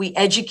 We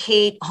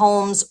educate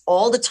homes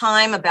all the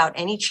time about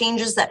any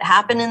changes that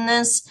happen in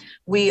this.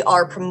 We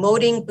are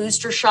promoting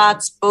booster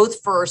shots,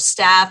 both for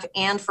staff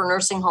and for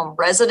nursing home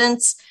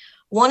residents.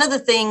 One of the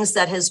things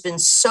that has been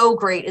so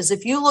great is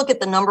if you look at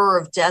the number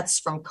of deaths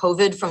from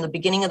COVID from the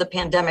beginning of the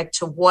pandemic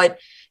to what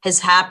has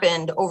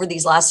happened over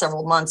these last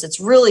several months, it's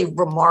really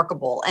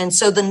remarkable. And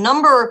so the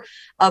number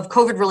of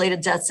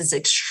COVID-related deaths is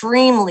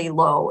extremely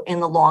low in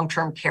the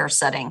long-term care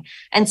setting.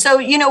 And so,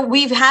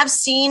 we have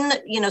seen,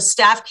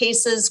 staff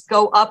cases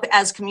go up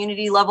as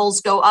community levels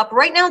go up.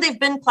 Right now, they've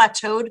been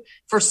plateaued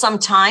for some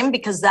time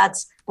because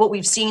that's what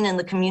we've seen in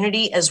the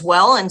community as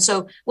well. And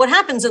so what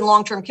happens in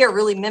long-term care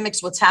really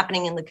mimics what's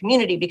happening in the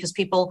community, because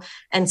people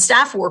and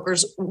staff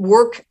workers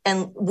live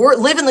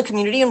in the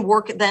community and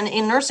work then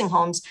in nursing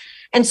homes.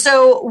 And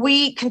so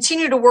we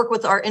continue to work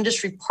with our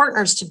industry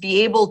partners to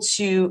be able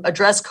to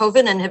address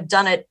COVID, and have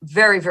done it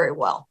very, very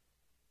well.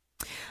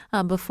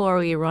 Before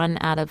we run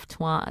out of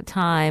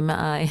time,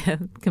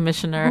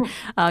 Commissioner,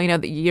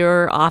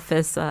 your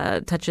office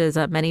touches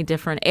many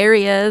different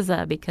areas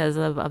because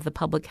of the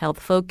public health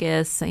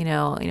focus.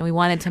 We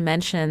wanted to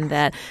mention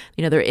that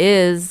there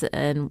is,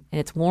 and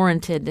it's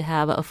warranted to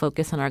have a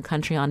focus in our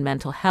country on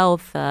mental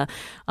health.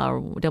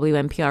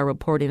 WNPR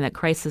reporting that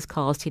crisis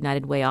calls to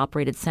United Way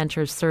operated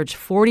centers surged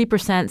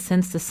 40%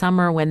 since the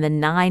summer when the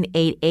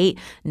 988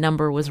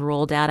 number was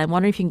rolled out. I'm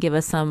wondering if you can give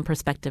us some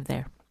perspective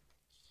there.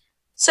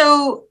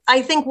 So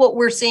I think what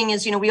we're seeing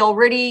is, we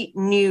already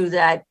knew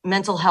that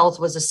mental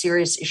health was a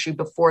serious issue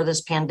before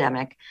this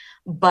pandemic,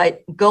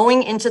 but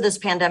going into this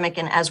pandemic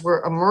and as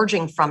we're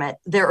emerging from it,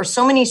 there are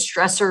so many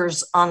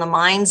stressors on the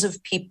minds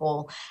of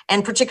people,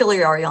 and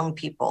particularly our young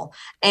people.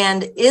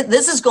 And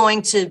this is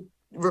going to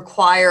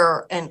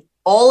require an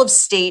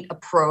all-of-state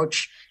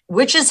approach,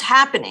 which is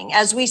happening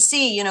as we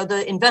see,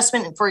 the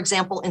investment, for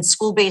example, in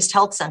school-based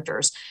health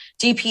centers.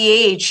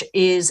 DPH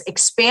is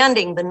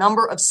expanding the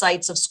number of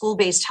sites of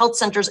school-based health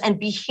centers and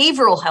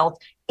behavioral health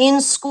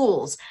in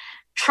schools,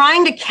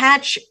 trying to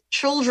catch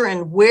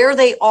children where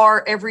they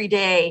are every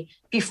day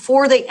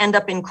before they end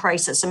up in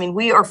crisis. I mean,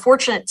 we are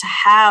fortunate to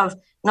have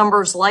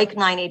numbers like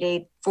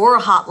 988 for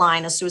a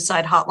hotline, a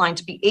suicide hotline,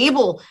 to be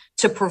able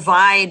to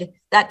provide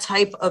that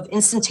type of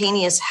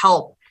instantaneous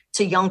help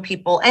to young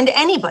people and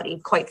anybody,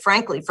 quite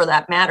frankly, for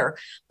that matter.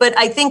 But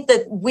I think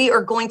that we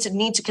are going to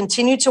need to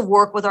continue to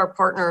work with our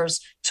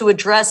partners to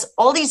address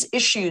all these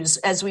issues,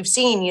 as we've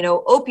seen,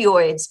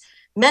 opioids,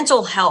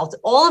 mental health,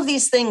 all of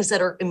these things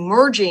that are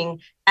emerging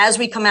as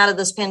we come out of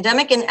this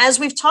pandemic. And as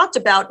we've talked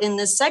about in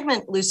this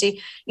segment,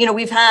 Lucy,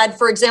 we've had,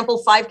 for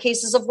example, 5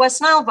 cases of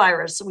West Nile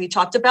virus. We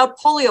talked about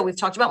polio. We've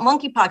talked about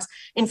monkeypox.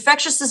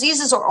 Infectious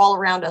diseases are all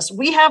around us.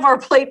 We have our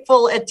plate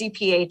full at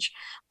DPH,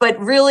 but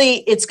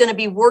really it's going to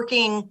be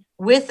working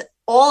with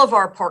all of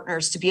our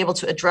partners to be able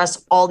to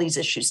address all these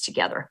issues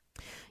together.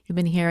 You've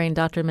been hearing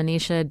Dr.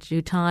 Manisha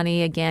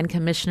Juthani, again,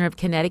 Commissioner of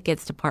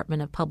Connecticut's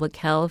Department of Public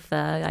Health.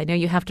 I know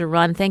you have to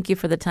run. Thank you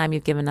for the time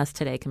you've given us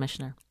today,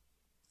 Commissioner.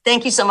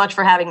 Thank you so much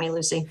for having me,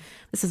 Lucy.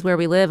 This is Where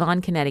We Live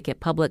on Connecticut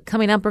Public.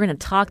 Coming up, we're going to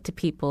talk to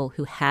people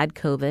who had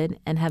COVID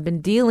and have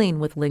been dealing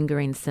with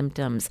lingering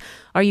symptoms.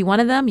 Are you one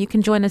of them? You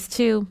can join us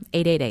too.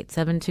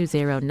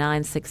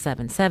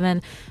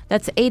 888-720-9677.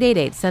 That's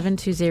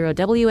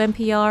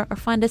 888-720-WNPR, or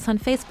find us on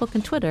Facebook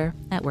and Twitter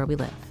at Where We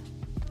Live.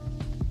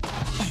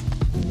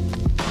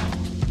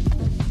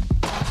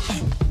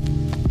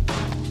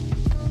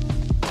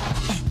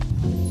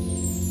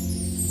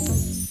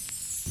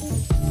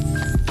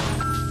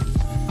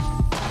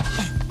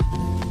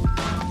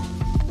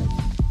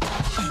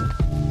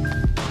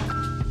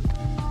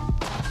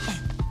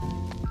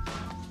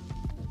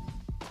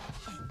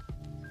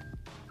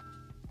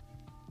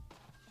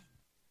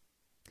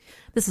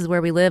 This is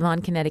Where We Live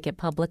on Connecticut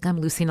Public. I'm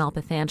Lucy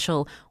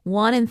Nalpathanchel.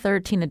 1 in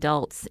 13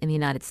 adults in the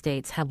United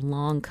States have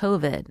long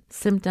COVID,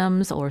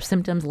 symptoms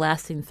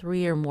lasting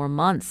 3 or more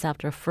months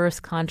after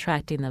first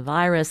contracting the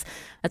virus.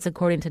 That's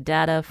according to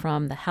data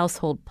from the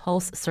Household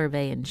Pulse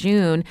survey in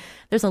June.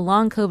 There's a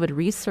Long COVID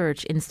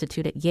Research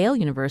Institute at Yale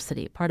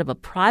University, part of a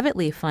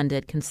privately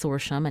funded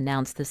consortium,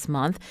 announced this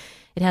month.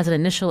 It has an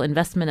initial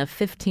investment of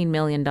 $15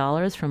 million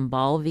from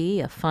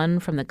Balvi, a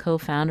fund from the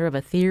co-founder of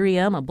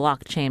Ethereum, a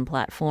blockchain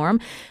platform.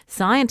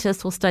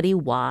 Scientists will study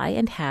why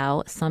and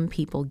how some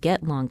people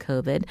get long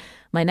COVID.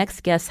 My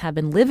next guests have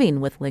been living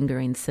with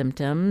lingering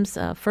symptoms.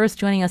 First,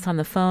 joining us on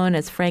the phone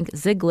is Frank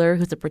Ziegler,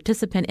 who's a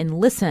participant in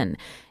LISTEN.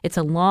 It's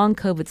a long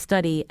COVID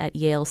study at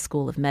Yale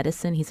School of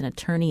Medicine. He's an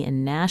attorney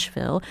in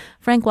Nashville.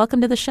 Frank,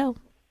 welcome to the show.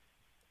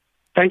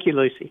 Thank you,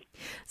 Lucy.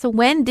 So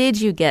when did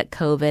you get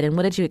COVID and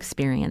what did you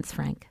experience,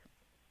 Frank?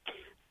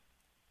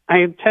 I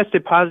had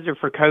tested positive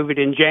for COVID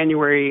in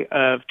January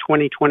of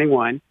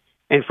 2021,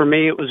 and for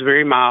me it was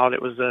very mild.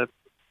 It was a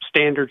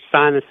standard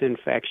sinus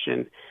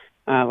infection,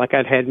 like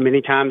I'd had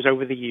many times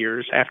over the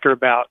years. After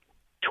about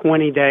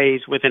 20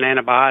 days with an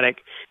antibiotic,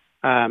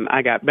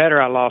 I got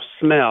better. I lost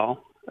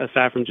smell,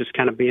 aside from just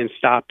kind of being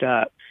stopped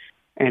up.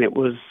 And it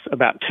was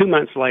about 2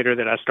 months later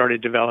that I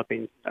started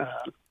developing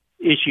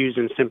issues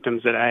and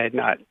symptoms that I had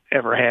not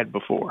ever had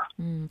before.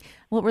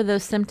 What were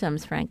those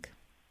symptoms, Frank?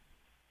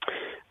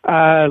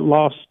 I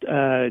lost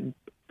a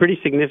pretty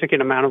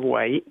significant amount of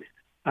weight.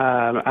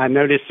 I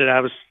noticed that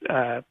I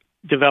was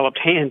developed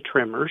hand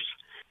tremors,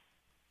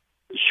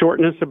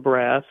 shortness of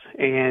breath,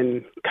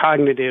 and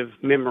cognitive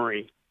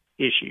memory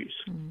issues.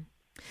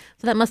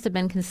 So that must have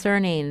been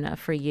concerning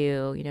for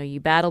you. You know,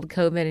 you battled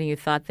COVID and you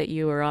thought that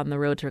you were on the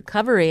road to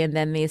recovery, and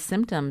then these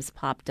symptoms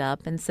popped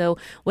up. And so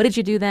what did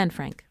you do then,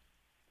 Frank?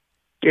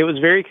 It was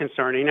very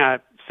concerning. I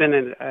sent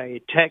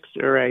a text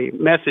or a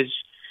message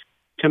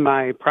to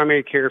my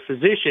primary care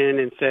physician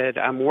and said,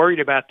 I'm worried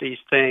about these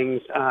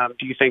things.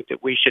 Do you think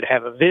that we should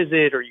have a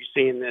visit? Are you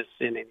seeing this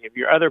in any of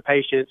your other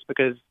patients?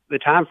 Because the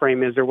time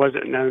frame is there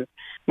wasn't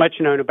much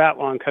known about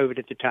long COVID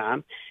at the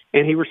time.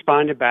 And he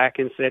responded back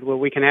and said, well,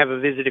 we can have a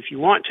visit if you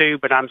want to,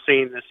 but I'm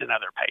seeing this in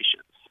other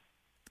patients.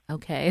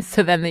 Okay,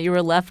 so then you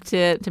were left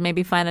to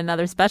maybe find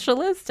another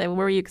specialist?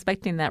 Were you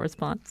expecting that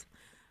response?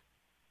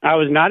 I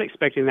was not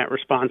expecting that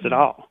response at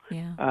all.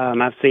 Yeah.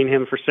 I've seen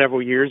him for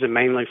several years and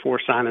mainly for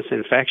sinus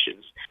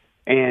infections.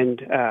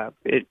 And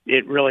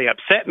it really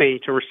upset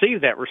me to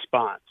receive that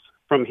response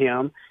from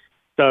him.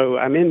 So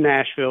I'm in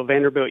Nashville.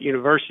 Vanderbilt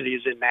University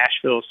is in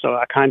Nashville. So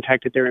I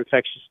contacted their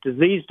infectious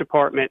disease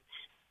department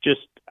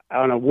just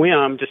on a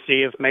whim to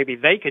see if maybe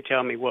they could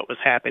tell me what was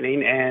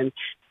happening. And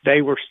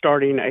they were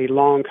starting a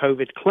long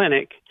COVID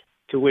clinic,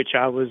 to which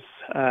I was,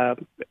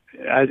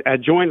 I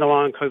joined the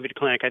long COVID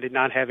clinic. I did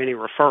not have any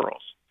referrals.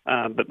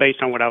 But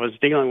based on what I was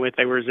dealing with,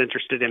 they were as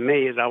interested in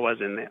me as I was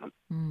in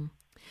them.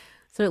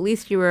 So at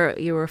least you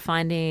were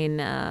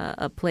finding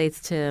a place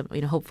to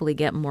hopefully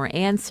get more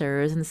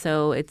answers. And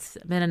so it's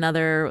been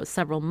another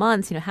several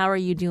months. How are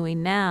you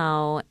doing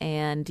now?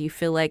 And do you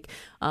feel like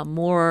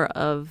more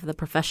of the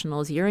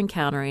professionals you're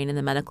encountering in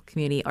the medical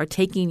community are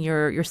taking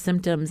your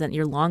symptoms and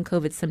your long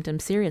COVID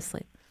symptoms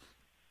seriously?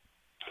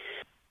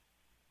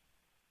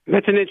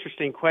 That's an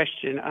interesting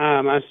question.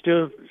 I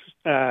still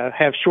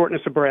have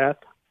shortness of breath.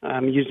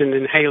 I'm using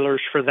inhalers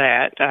for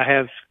that.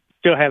 I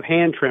still have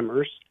hand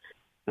tremors,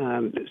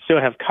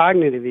 still have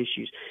cognitive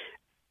issues.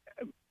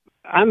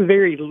 I'm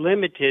very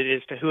limited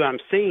as to who I'm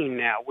seeing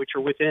now, which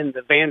are within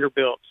the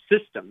Vanderbilt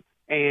system.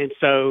 And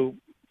so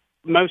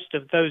most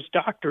of those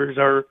doctors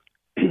are,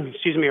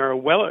 are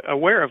well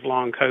aware of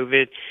long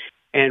COVID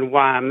and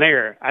why I'm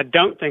there. I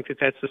don't think that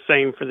that's the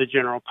same for the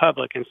general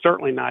public, and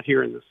certainly not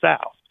here in the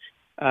South.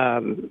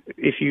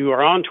 If you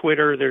are on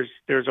Twitter,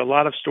 there's a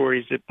lot of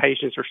stories that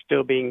patients are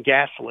still being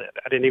gaslit.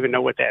 I didn't even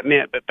know what that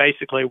meant, but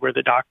basically where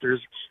the doctors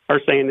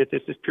are saying that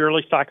this is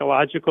purely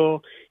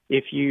psychological.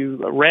 If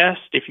you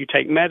rest, if you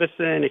take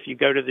medicine, if you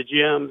go to the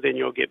gym, then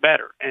you'll get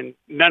better. And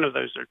none of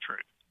those are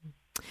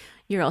true.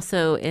 You're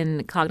also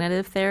in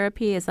cognitive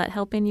therapy. Is that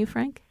helping you,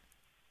 Frank?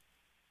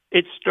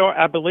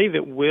 I believe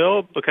it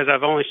will, because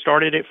I've only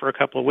started it for a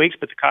couple of weeks,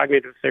 but the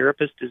cognitive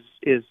therapist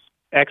is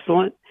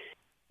excellent.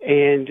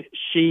 And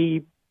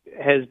she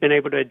has been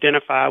able to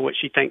identify what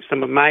she thinks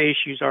some of my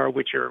issues are,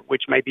 which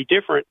may be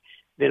different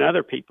than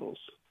other people's.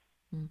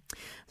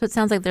 So it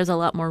sounds like there's a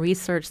lot more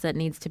research that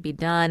needs to be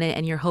done,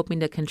 and you're hoping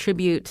to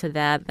contribute to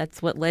that.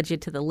 That's what led you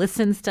to the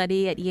LISTEN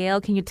study at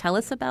Yale. Can you tell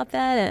us about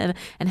that,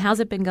 and how's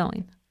it been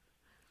going?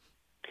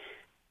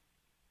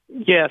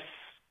 Yes.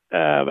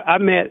 I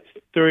met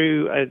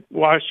through a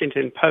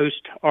Washington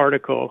Post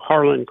article,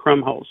 Harlan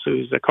Krumholz,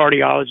 who's a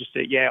cardiologist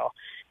at Yale.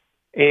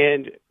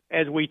 And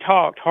as we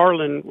talked,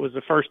 Harlan was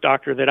the first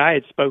doctor that I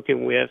had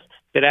spoken with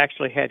that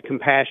actually had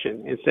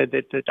compassion and said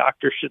that the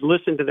doctors should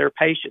listen to their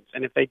patients.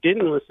 And if they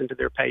didn't listen to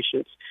their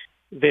patients,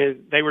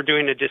 then they were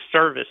doing a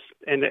disservice.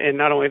 And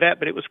not only that,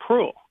 but it was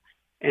cruel.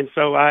 And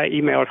so I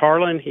emailed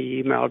Harlan.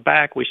 He emailed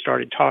back. We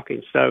started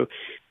talking. So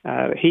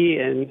he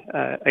and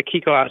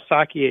Akiko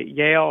Asaki at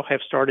Yale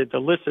have started the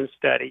LISTEN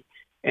study.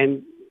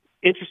 And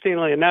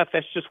interestingly enough,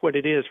 that's just what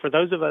it is. For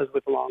those of us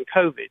with long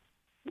COVID,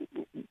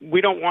 we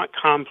don't want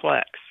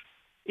complex.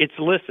 It's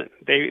LISTEN.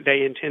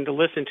 They intend to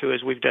listen to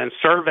us. We've done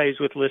surveys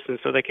with LISTEN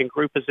so they can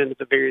group us into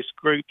the various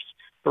groups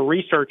for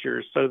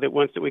researchers, so that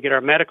once that we get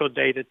our medical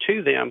data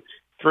to them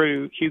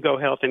through Hugo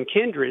Health and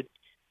Kindred,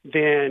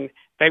 then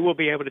they will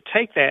be able to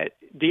take that,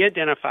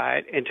 de-identify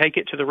it, and take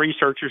it to the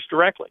researchers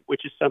directly,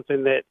 which is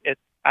something that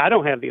I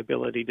don't have the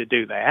ability to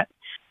do that.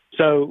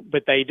 So,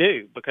 but they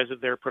do because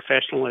of their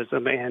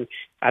professionalism. And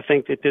I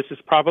think that this is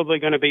probably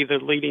going to be the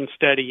leading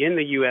study in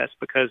the U.S.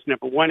 because,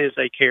 number one, is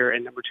they care,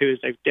 and number two is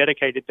they've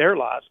dedicated their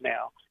lives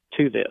now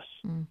to this.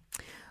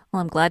 Well,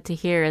 I'm glad to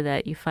hear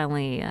that you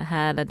finally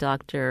had a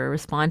doctor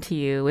respond to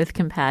you with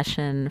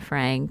compassion,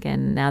 Frank,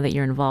 and now that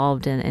you're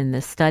involved in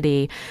this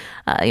study.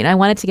 I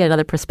wanted to get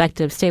another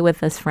perspective. Stay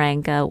with us,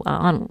 Frank.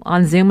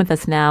 On Zoom with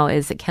us now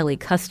is Kelly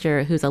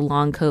Custer, who's a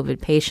long COVID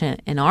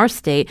patient in our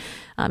state.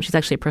 She's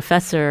actually a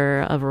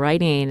professor of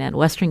writing at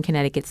Western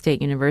Connecticut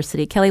State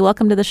University. Kelly,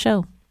 welcome to the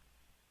show.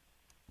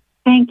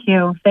 Thank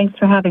you. Thanks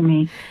for having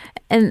me.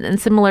 And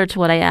similar to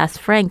what I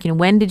asked Frank,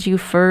 when did you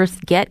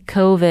first get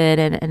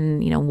COVID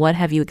and what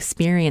have you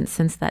experienced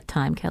since that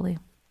time, Kelly?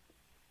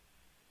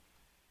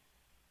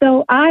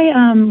 So I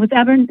was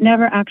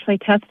never actually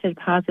tested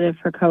positive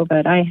for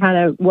COVID. I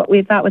had what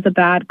we thought was a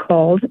bad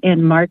cold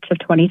in March of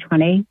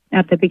 2020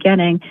 at the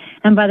beginning.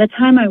 And by the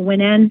time I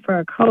went in for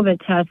a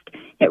COVID test,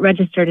 it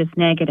registered as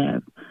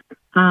negative.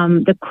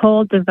 The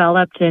cold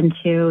developed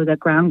into the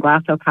ground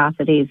glass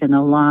opacities in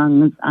the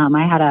lungs.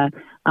 I had a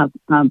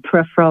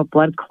peripheral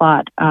blood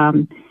clot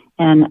in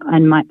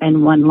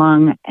one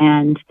lung,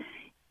 and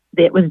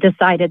it was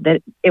decided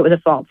that it was a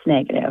false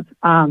negative.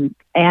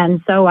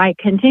 And so I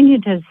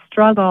continued to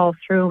struggle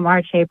through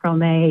March, April,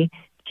 May,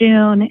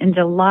 June. In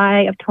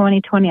July of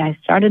 2020, I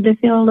started to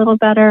feel a little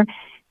better.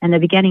 And the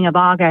beginning of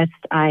August,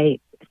 I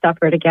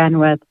suffered again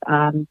with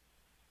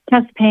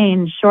chest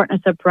pain,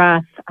 shortness of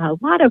breath, a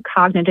lot of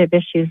cognitive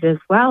issues as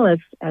well as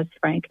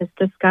Frank has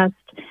discussed,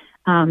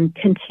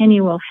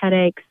 continual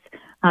headaches,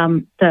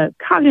 the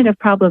cognitive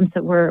problems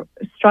that were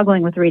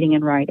struggling with reading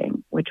and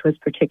writing, which was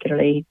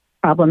particularly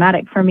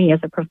problematic for me as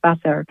a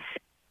professor.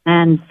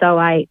 And so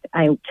I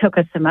took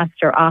a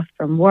semester off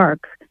from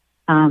work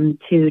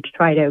to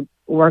try to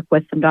work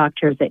with some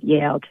doctors at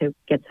Yale to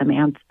get some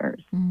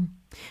answers. And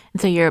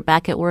so you're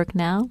back at work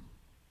now?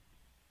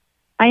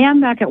 I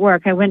am back at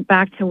work. I went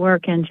back to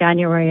work in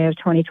January of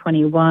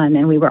 2021,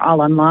 and we were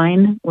all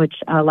online, which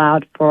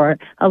allowed for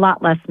a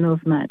lot less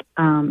movement.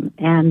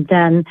 And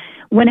then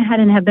went ahead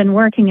and have been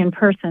working in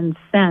person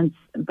since,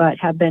 but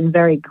have been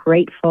very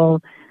grateful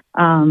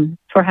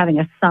for having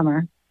a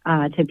summer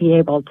to be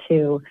able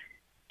to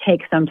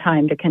take some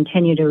time to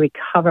continue to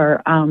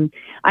recover.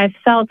 I've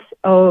felt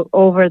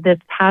over this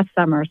past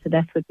summer, so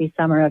this would be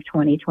summer of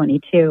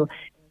 2022,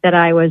 that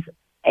I was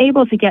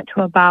able to get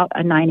to about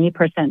a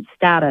 90%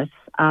 status.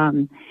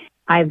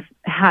 I've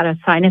had a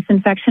sinus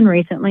infection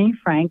recently.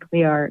 Frank,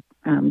 we are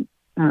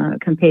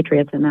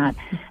compatriots in that.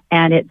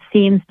 And it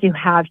seems to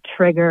have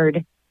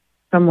triggered,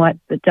 from what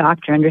the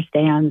doctor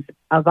understands,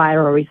 a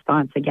viral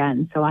response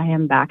again. So I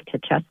am back to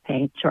chest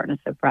pain, shortness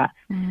of breath,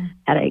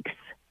 headaches,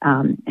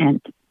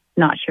 and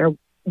not sure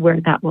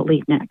where that will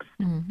lead next.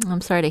 I'm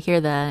sorry to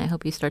hear that. I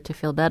hope you start to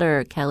feel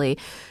better, Kelly.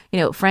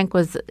 Frank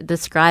was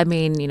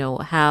describing,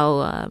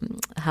 how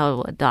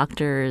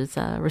doctors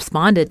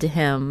responded to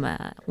him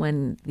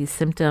when these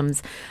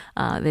symptoms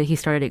that he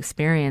started to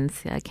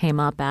experience came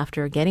up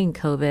after getting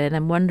COVID.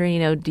 I'm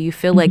wondering, do you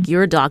feel like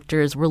your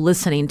doctors were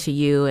listening to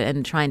you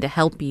and trying to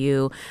help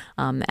you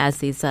as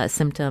these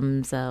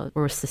symptoms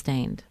were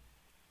sustained?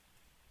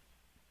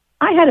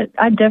 I had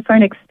a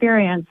different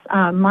experience.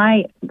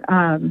 My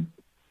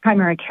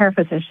primary care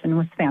physician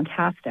was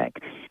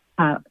fantastic.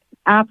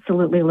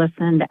 Absolutely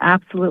listened,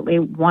 absolutely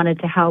wanted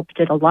to help,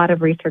 did a lot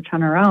of research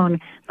on her own,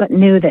 but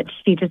knew that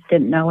she just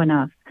didn't know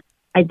enough.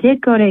 I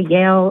did go to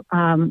Yale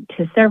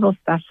to several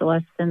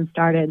specialists and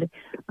started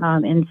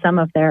in some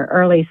of their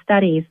early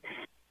studies,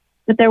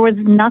 but there was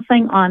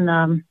nothing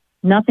on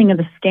nothing of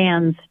the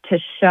scans to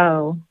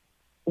show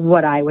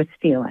what I was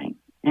feeling.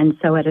 And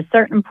so at a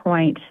certain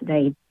point,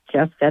 they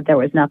just said there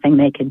was nothing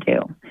they could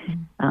do.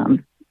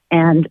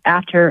 And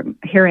after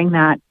hearing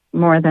that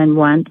more than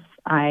once,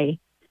 I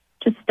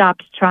just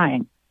stopped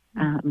trying.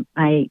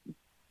 I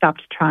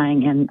stopped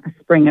trying in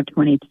spring of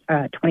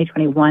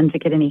 2021 to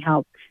get any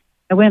help.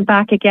 I went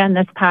back again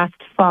this past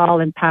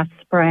fall and past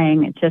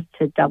spring just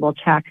to double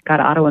check, got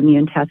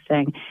autoimmune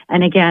testing.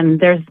 And again,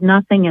 there's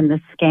nothing in the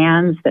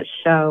scans that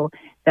show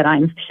that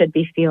I should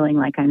be feeling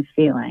like I'm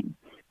feeling.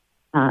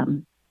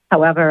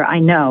 However, I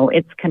know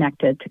it's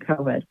connected to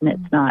COVID,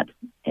 and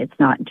it's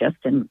not just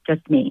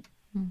me.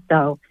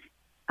 So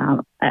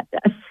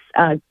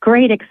a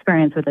great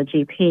experience with a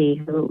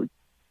GP who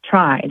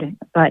tried,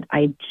 but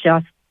I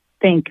just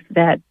think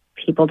that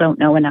people don't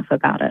know enough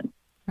about it.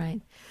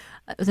 Right.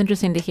 It was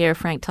interesting to hear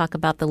Frank talk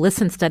about the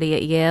LISTEN study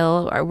at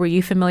Yale. Were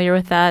you familiar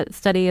with that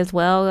study as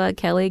well,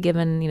 Kelly,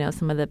 given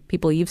some of the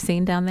people you've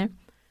seen down there?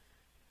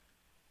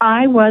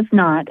 I was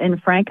not.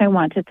 And Frank, I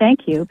want to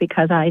thank you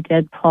because I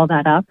did pull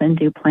that up and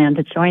do plan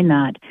to join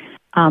that.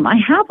 I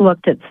have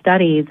looked at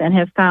studies and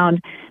have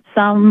found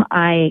some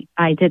I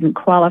didn't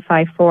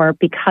qualify for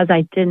because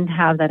I didn't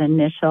have that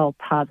initial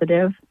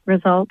positive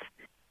result.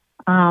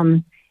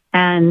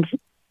 And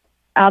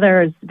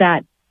others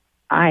that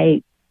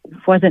I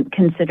wasn't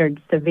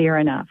considered severe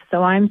enough.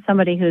 So I'm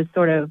somebody who's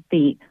sort of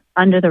the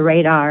under the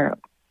radar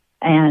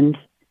and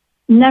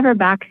never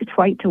back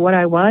quite to what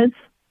I was,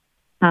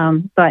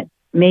 but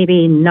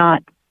maybe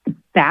not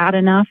bad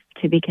enough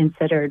to be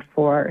considered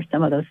for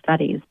some of those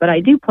studies. But I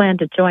do plan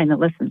to join the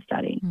LISTEN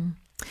study.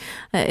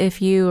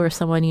 If you or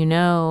someone you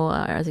know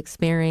is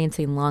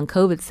experiencing long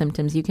COVID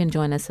symptoms, you can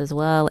join us as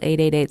well,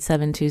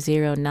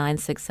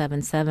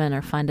 888-720-9677,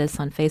 or find us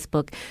on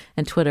Facebook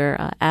and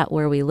Twitter at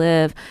Where We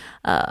Live.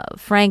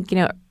 Frank,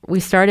 we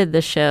started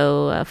the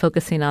show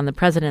focusing on the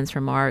president's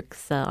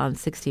remarks on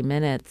 60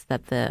 Minutes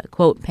that the,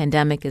 quote,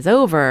 pandemic is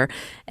over.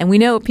 And we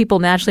know people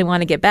naturally want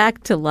to get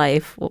back to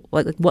life,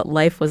 what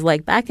life was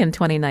like back in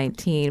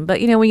 2019. But,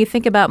 when you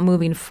think about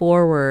moving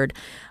forward,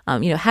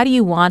 how do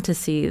you want to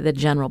see the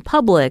general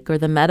public or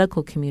the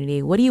medical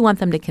community? What do you want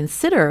them to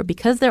consider?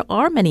 Because there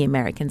are many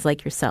Americans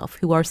like yourself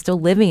who are still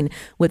living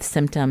with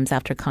symptoms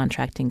after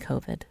contracting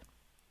COVID.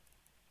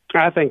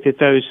 I think that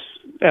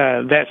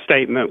that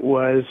statement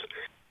was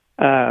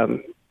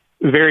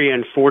very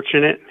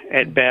unfortunate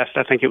at best.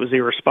 I think it was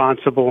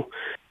irresponsible.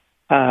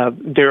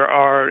 There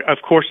are,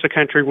 of course, the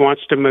country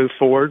wants to move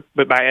forward,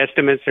 but by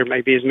estimates, there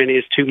may be as many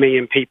as 2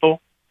 million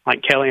people,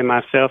 like Kelly and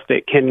myself,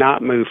 that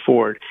cannot move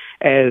forward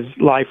as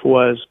life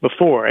was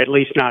before, at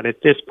least not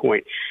at this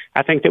point.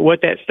 I think that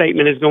what that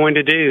statement is going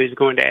to do is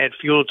going to add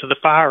fuel to the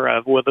fire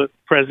of, well, the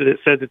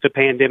president said that the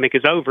pandemic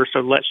is over,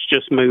 so let's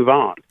just move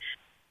on.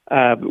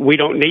 We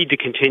don't need to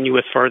continue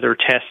with further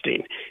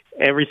testing.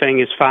 Everything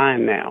is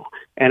fine now.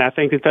 And I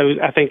think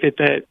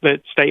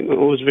that statement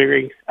was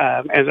very,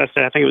 as I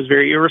said, I think it was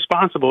very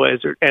irresponsible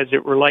as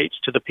it relates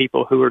to the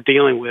people who are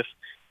dealing with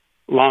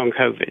long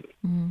COVID.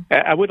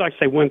 I would like to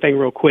say one thing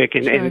real quick,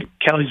 and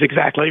Kelly's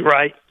exactly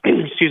right.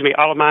 Excuse me.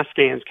 All of my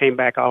scans came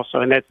back also,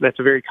 and that's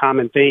a very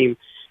common theme.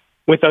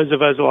 With those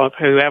of us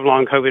who have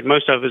long COVID,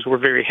 most of us were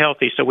very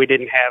healthy, so we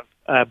didn't have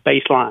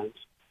baselines.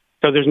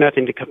 So there's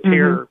nothing to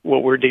compare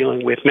what we're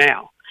dealing with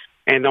now.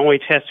 And the only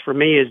test for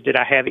me is, did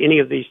I have any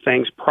of these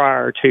things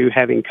prior to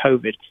having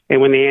COVID?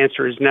 And when the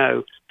answer is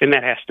no, then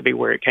that has to be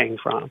where it came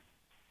from.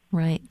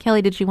 Right.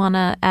 Kelly, did you want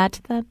to add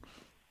to that?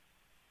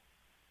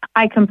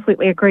 I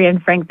completely agree.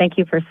 And Frank, thank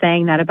you for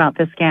saying that about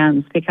the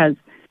scans, because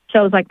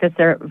shows like this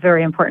are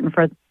very important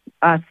for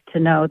us to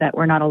know that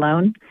we're not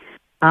alone.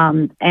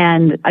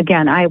 And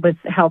again, I was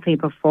healthy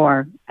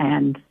before,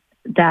 and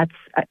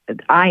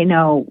I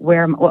know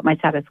what my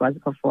status was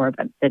before,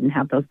 but didn't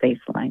have those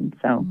baselines.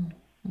 So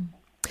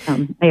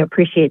I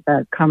appreciate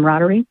the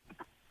camaraderie.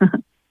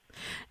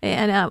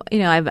 And,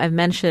 I've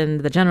mentioned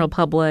the general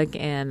public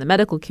and the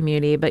medical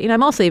community, but,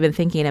 I'm also even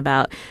thinking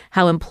about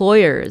how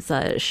employers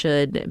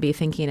should be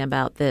thinking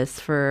about this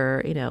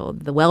for,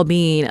 the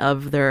well-being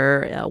of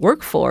their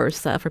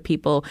workforce, for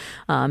people,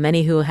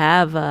 many who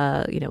have,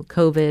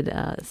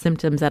 COVID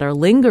symptoms that are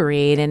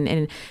lingering,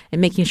 and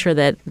making sure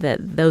that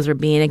those are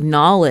being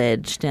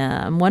acknowledged.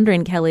 I'm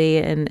wondering, Kelly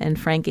and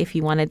Frank, if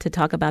you wanted to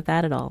talk about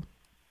that at all.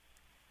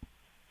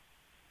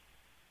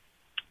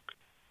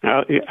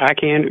 I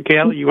can.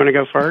 Kelly, you want to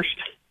go first?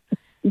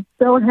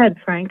 Go ahead,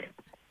 Frank.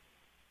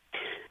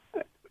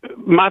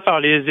 My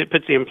thought is it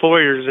puts the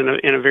employers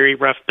in a very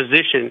rough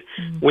position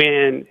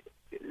when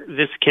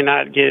this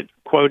cannot get,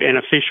 quote, an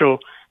official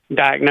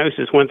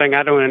diagnosis. One thing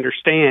I don't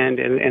understand,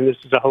 and this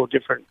is a whole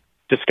different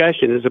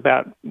discussion, is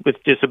about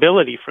with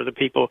disability for the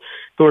people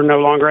who are no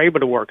longer able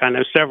to work. I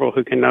know several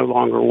who can no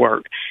longer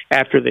work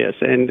after this.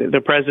 And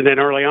the president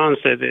early on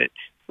said that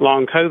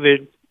long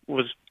COVID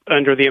was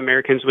under the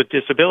Americans with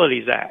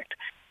Disabilities Act.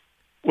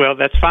 Well,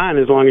 that's fine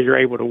as long as you're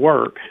able to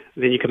work.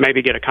 Then you can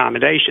maybe get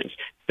accommodations.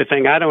 The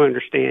thing I don't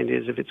understand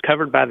is if it's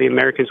covered by the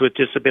Americans with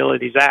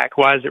Disabilities Act,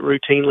 why is it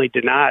routinely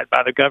denied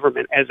by the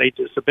government as a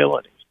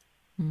disability?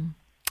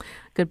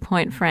 Good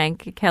point,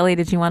 Frank. Kelly,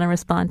 did you want to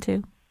respond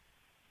to?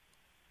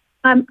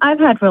 I've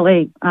had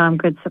really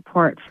good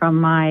support from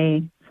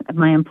my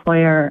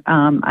employer.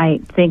 I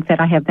think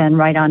that I have been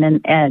right on an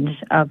edge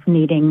of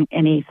needing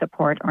any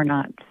support or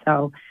not.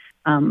 So,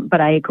 but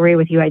I agree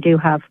with you. I do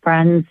have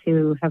friends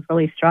who have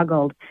really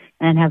struggled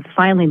and have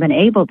finally been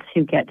able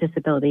to get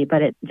disability,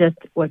 but it just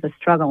was a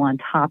struggle on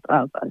top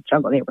of a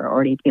struggle they were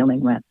already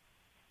dealing with.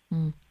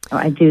 So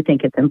I do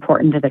think it's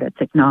important that it's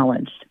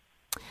acknowledged.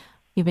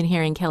 You've been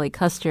hearing Kelly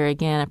Custer,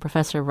 again, a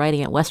professor of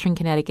writing at Western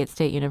Connecticut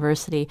State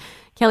University.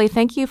 Kelly,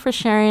 thank you for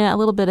sharing a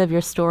little bit of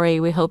your story.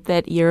 We hope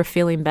that you're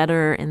feeling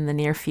better in the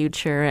near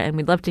future, and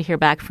we'd love to hear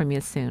back from you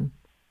soon.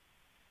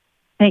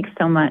 Thanks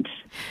so much.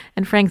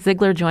 And Frank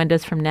Ziegler joined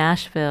us from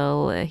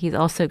Nashville. He's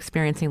also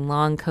experiencing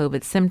long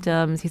COVID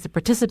symptoms. He's a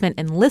participant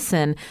in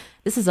LISTEN.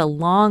 This is a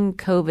long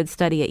COVID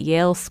study at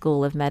Yale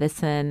School of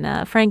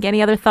Medicine. Frank,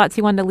 any other thoughts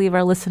you wanted to leave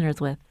our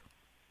listeners with?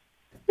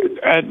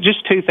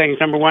 Just two things.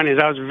 Number one is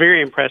I was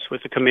very impressed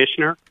with the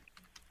commissioner.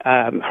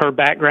 Her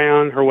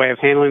background, her way of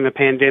handling the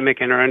pandemic,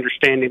 and her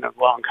understanding of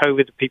long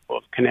COVID. The people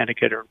of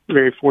Connecticut are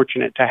very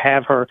fortunate to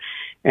have her.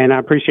 And I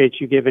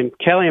appreciate you giving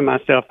Kelly and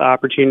myself the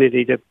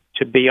opportunity to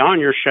be on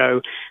your show,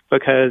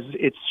 because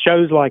it's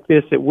shows like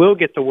this that will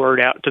get the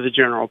word out to the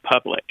general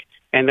public.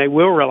 And they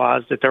will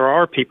realize that there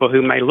are people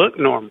who may look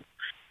normal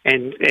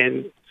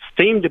and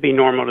seem to be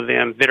normal to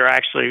them that are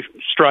actually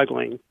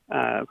struggling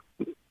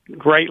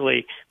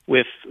greatly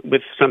with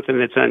something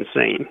that's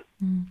unseen.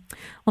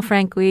 Well,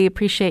 Frank, we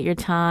appreciate your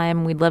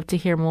time. We'd love to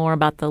hear more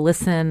about the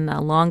LISTEN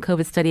long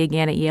COVID study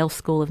again at Yale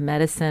School of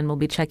Medicine. We'll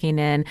be checking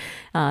in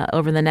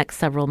over the next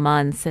several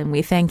months, and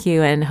we thank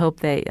you and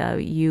hope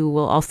that you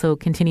will also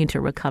continue to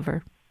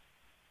recover.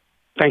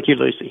 Thank you,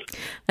 Lucy.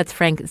 That's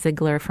Frank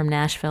Ziegler from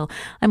Nashville.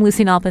 I'm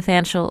Lucy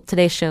Nalpathanchil.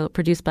 Today's show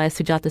produced by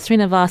Sujata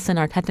Srinivasan.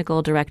 Our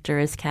technical director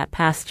is Kat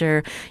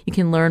Pastor. You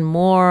can learn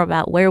more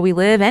about where we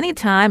live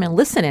anytime and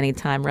listen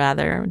anytime,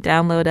 rather.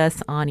 Download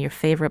us on your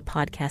favorite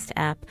podcast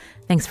app.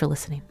 Thanks for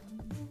listening.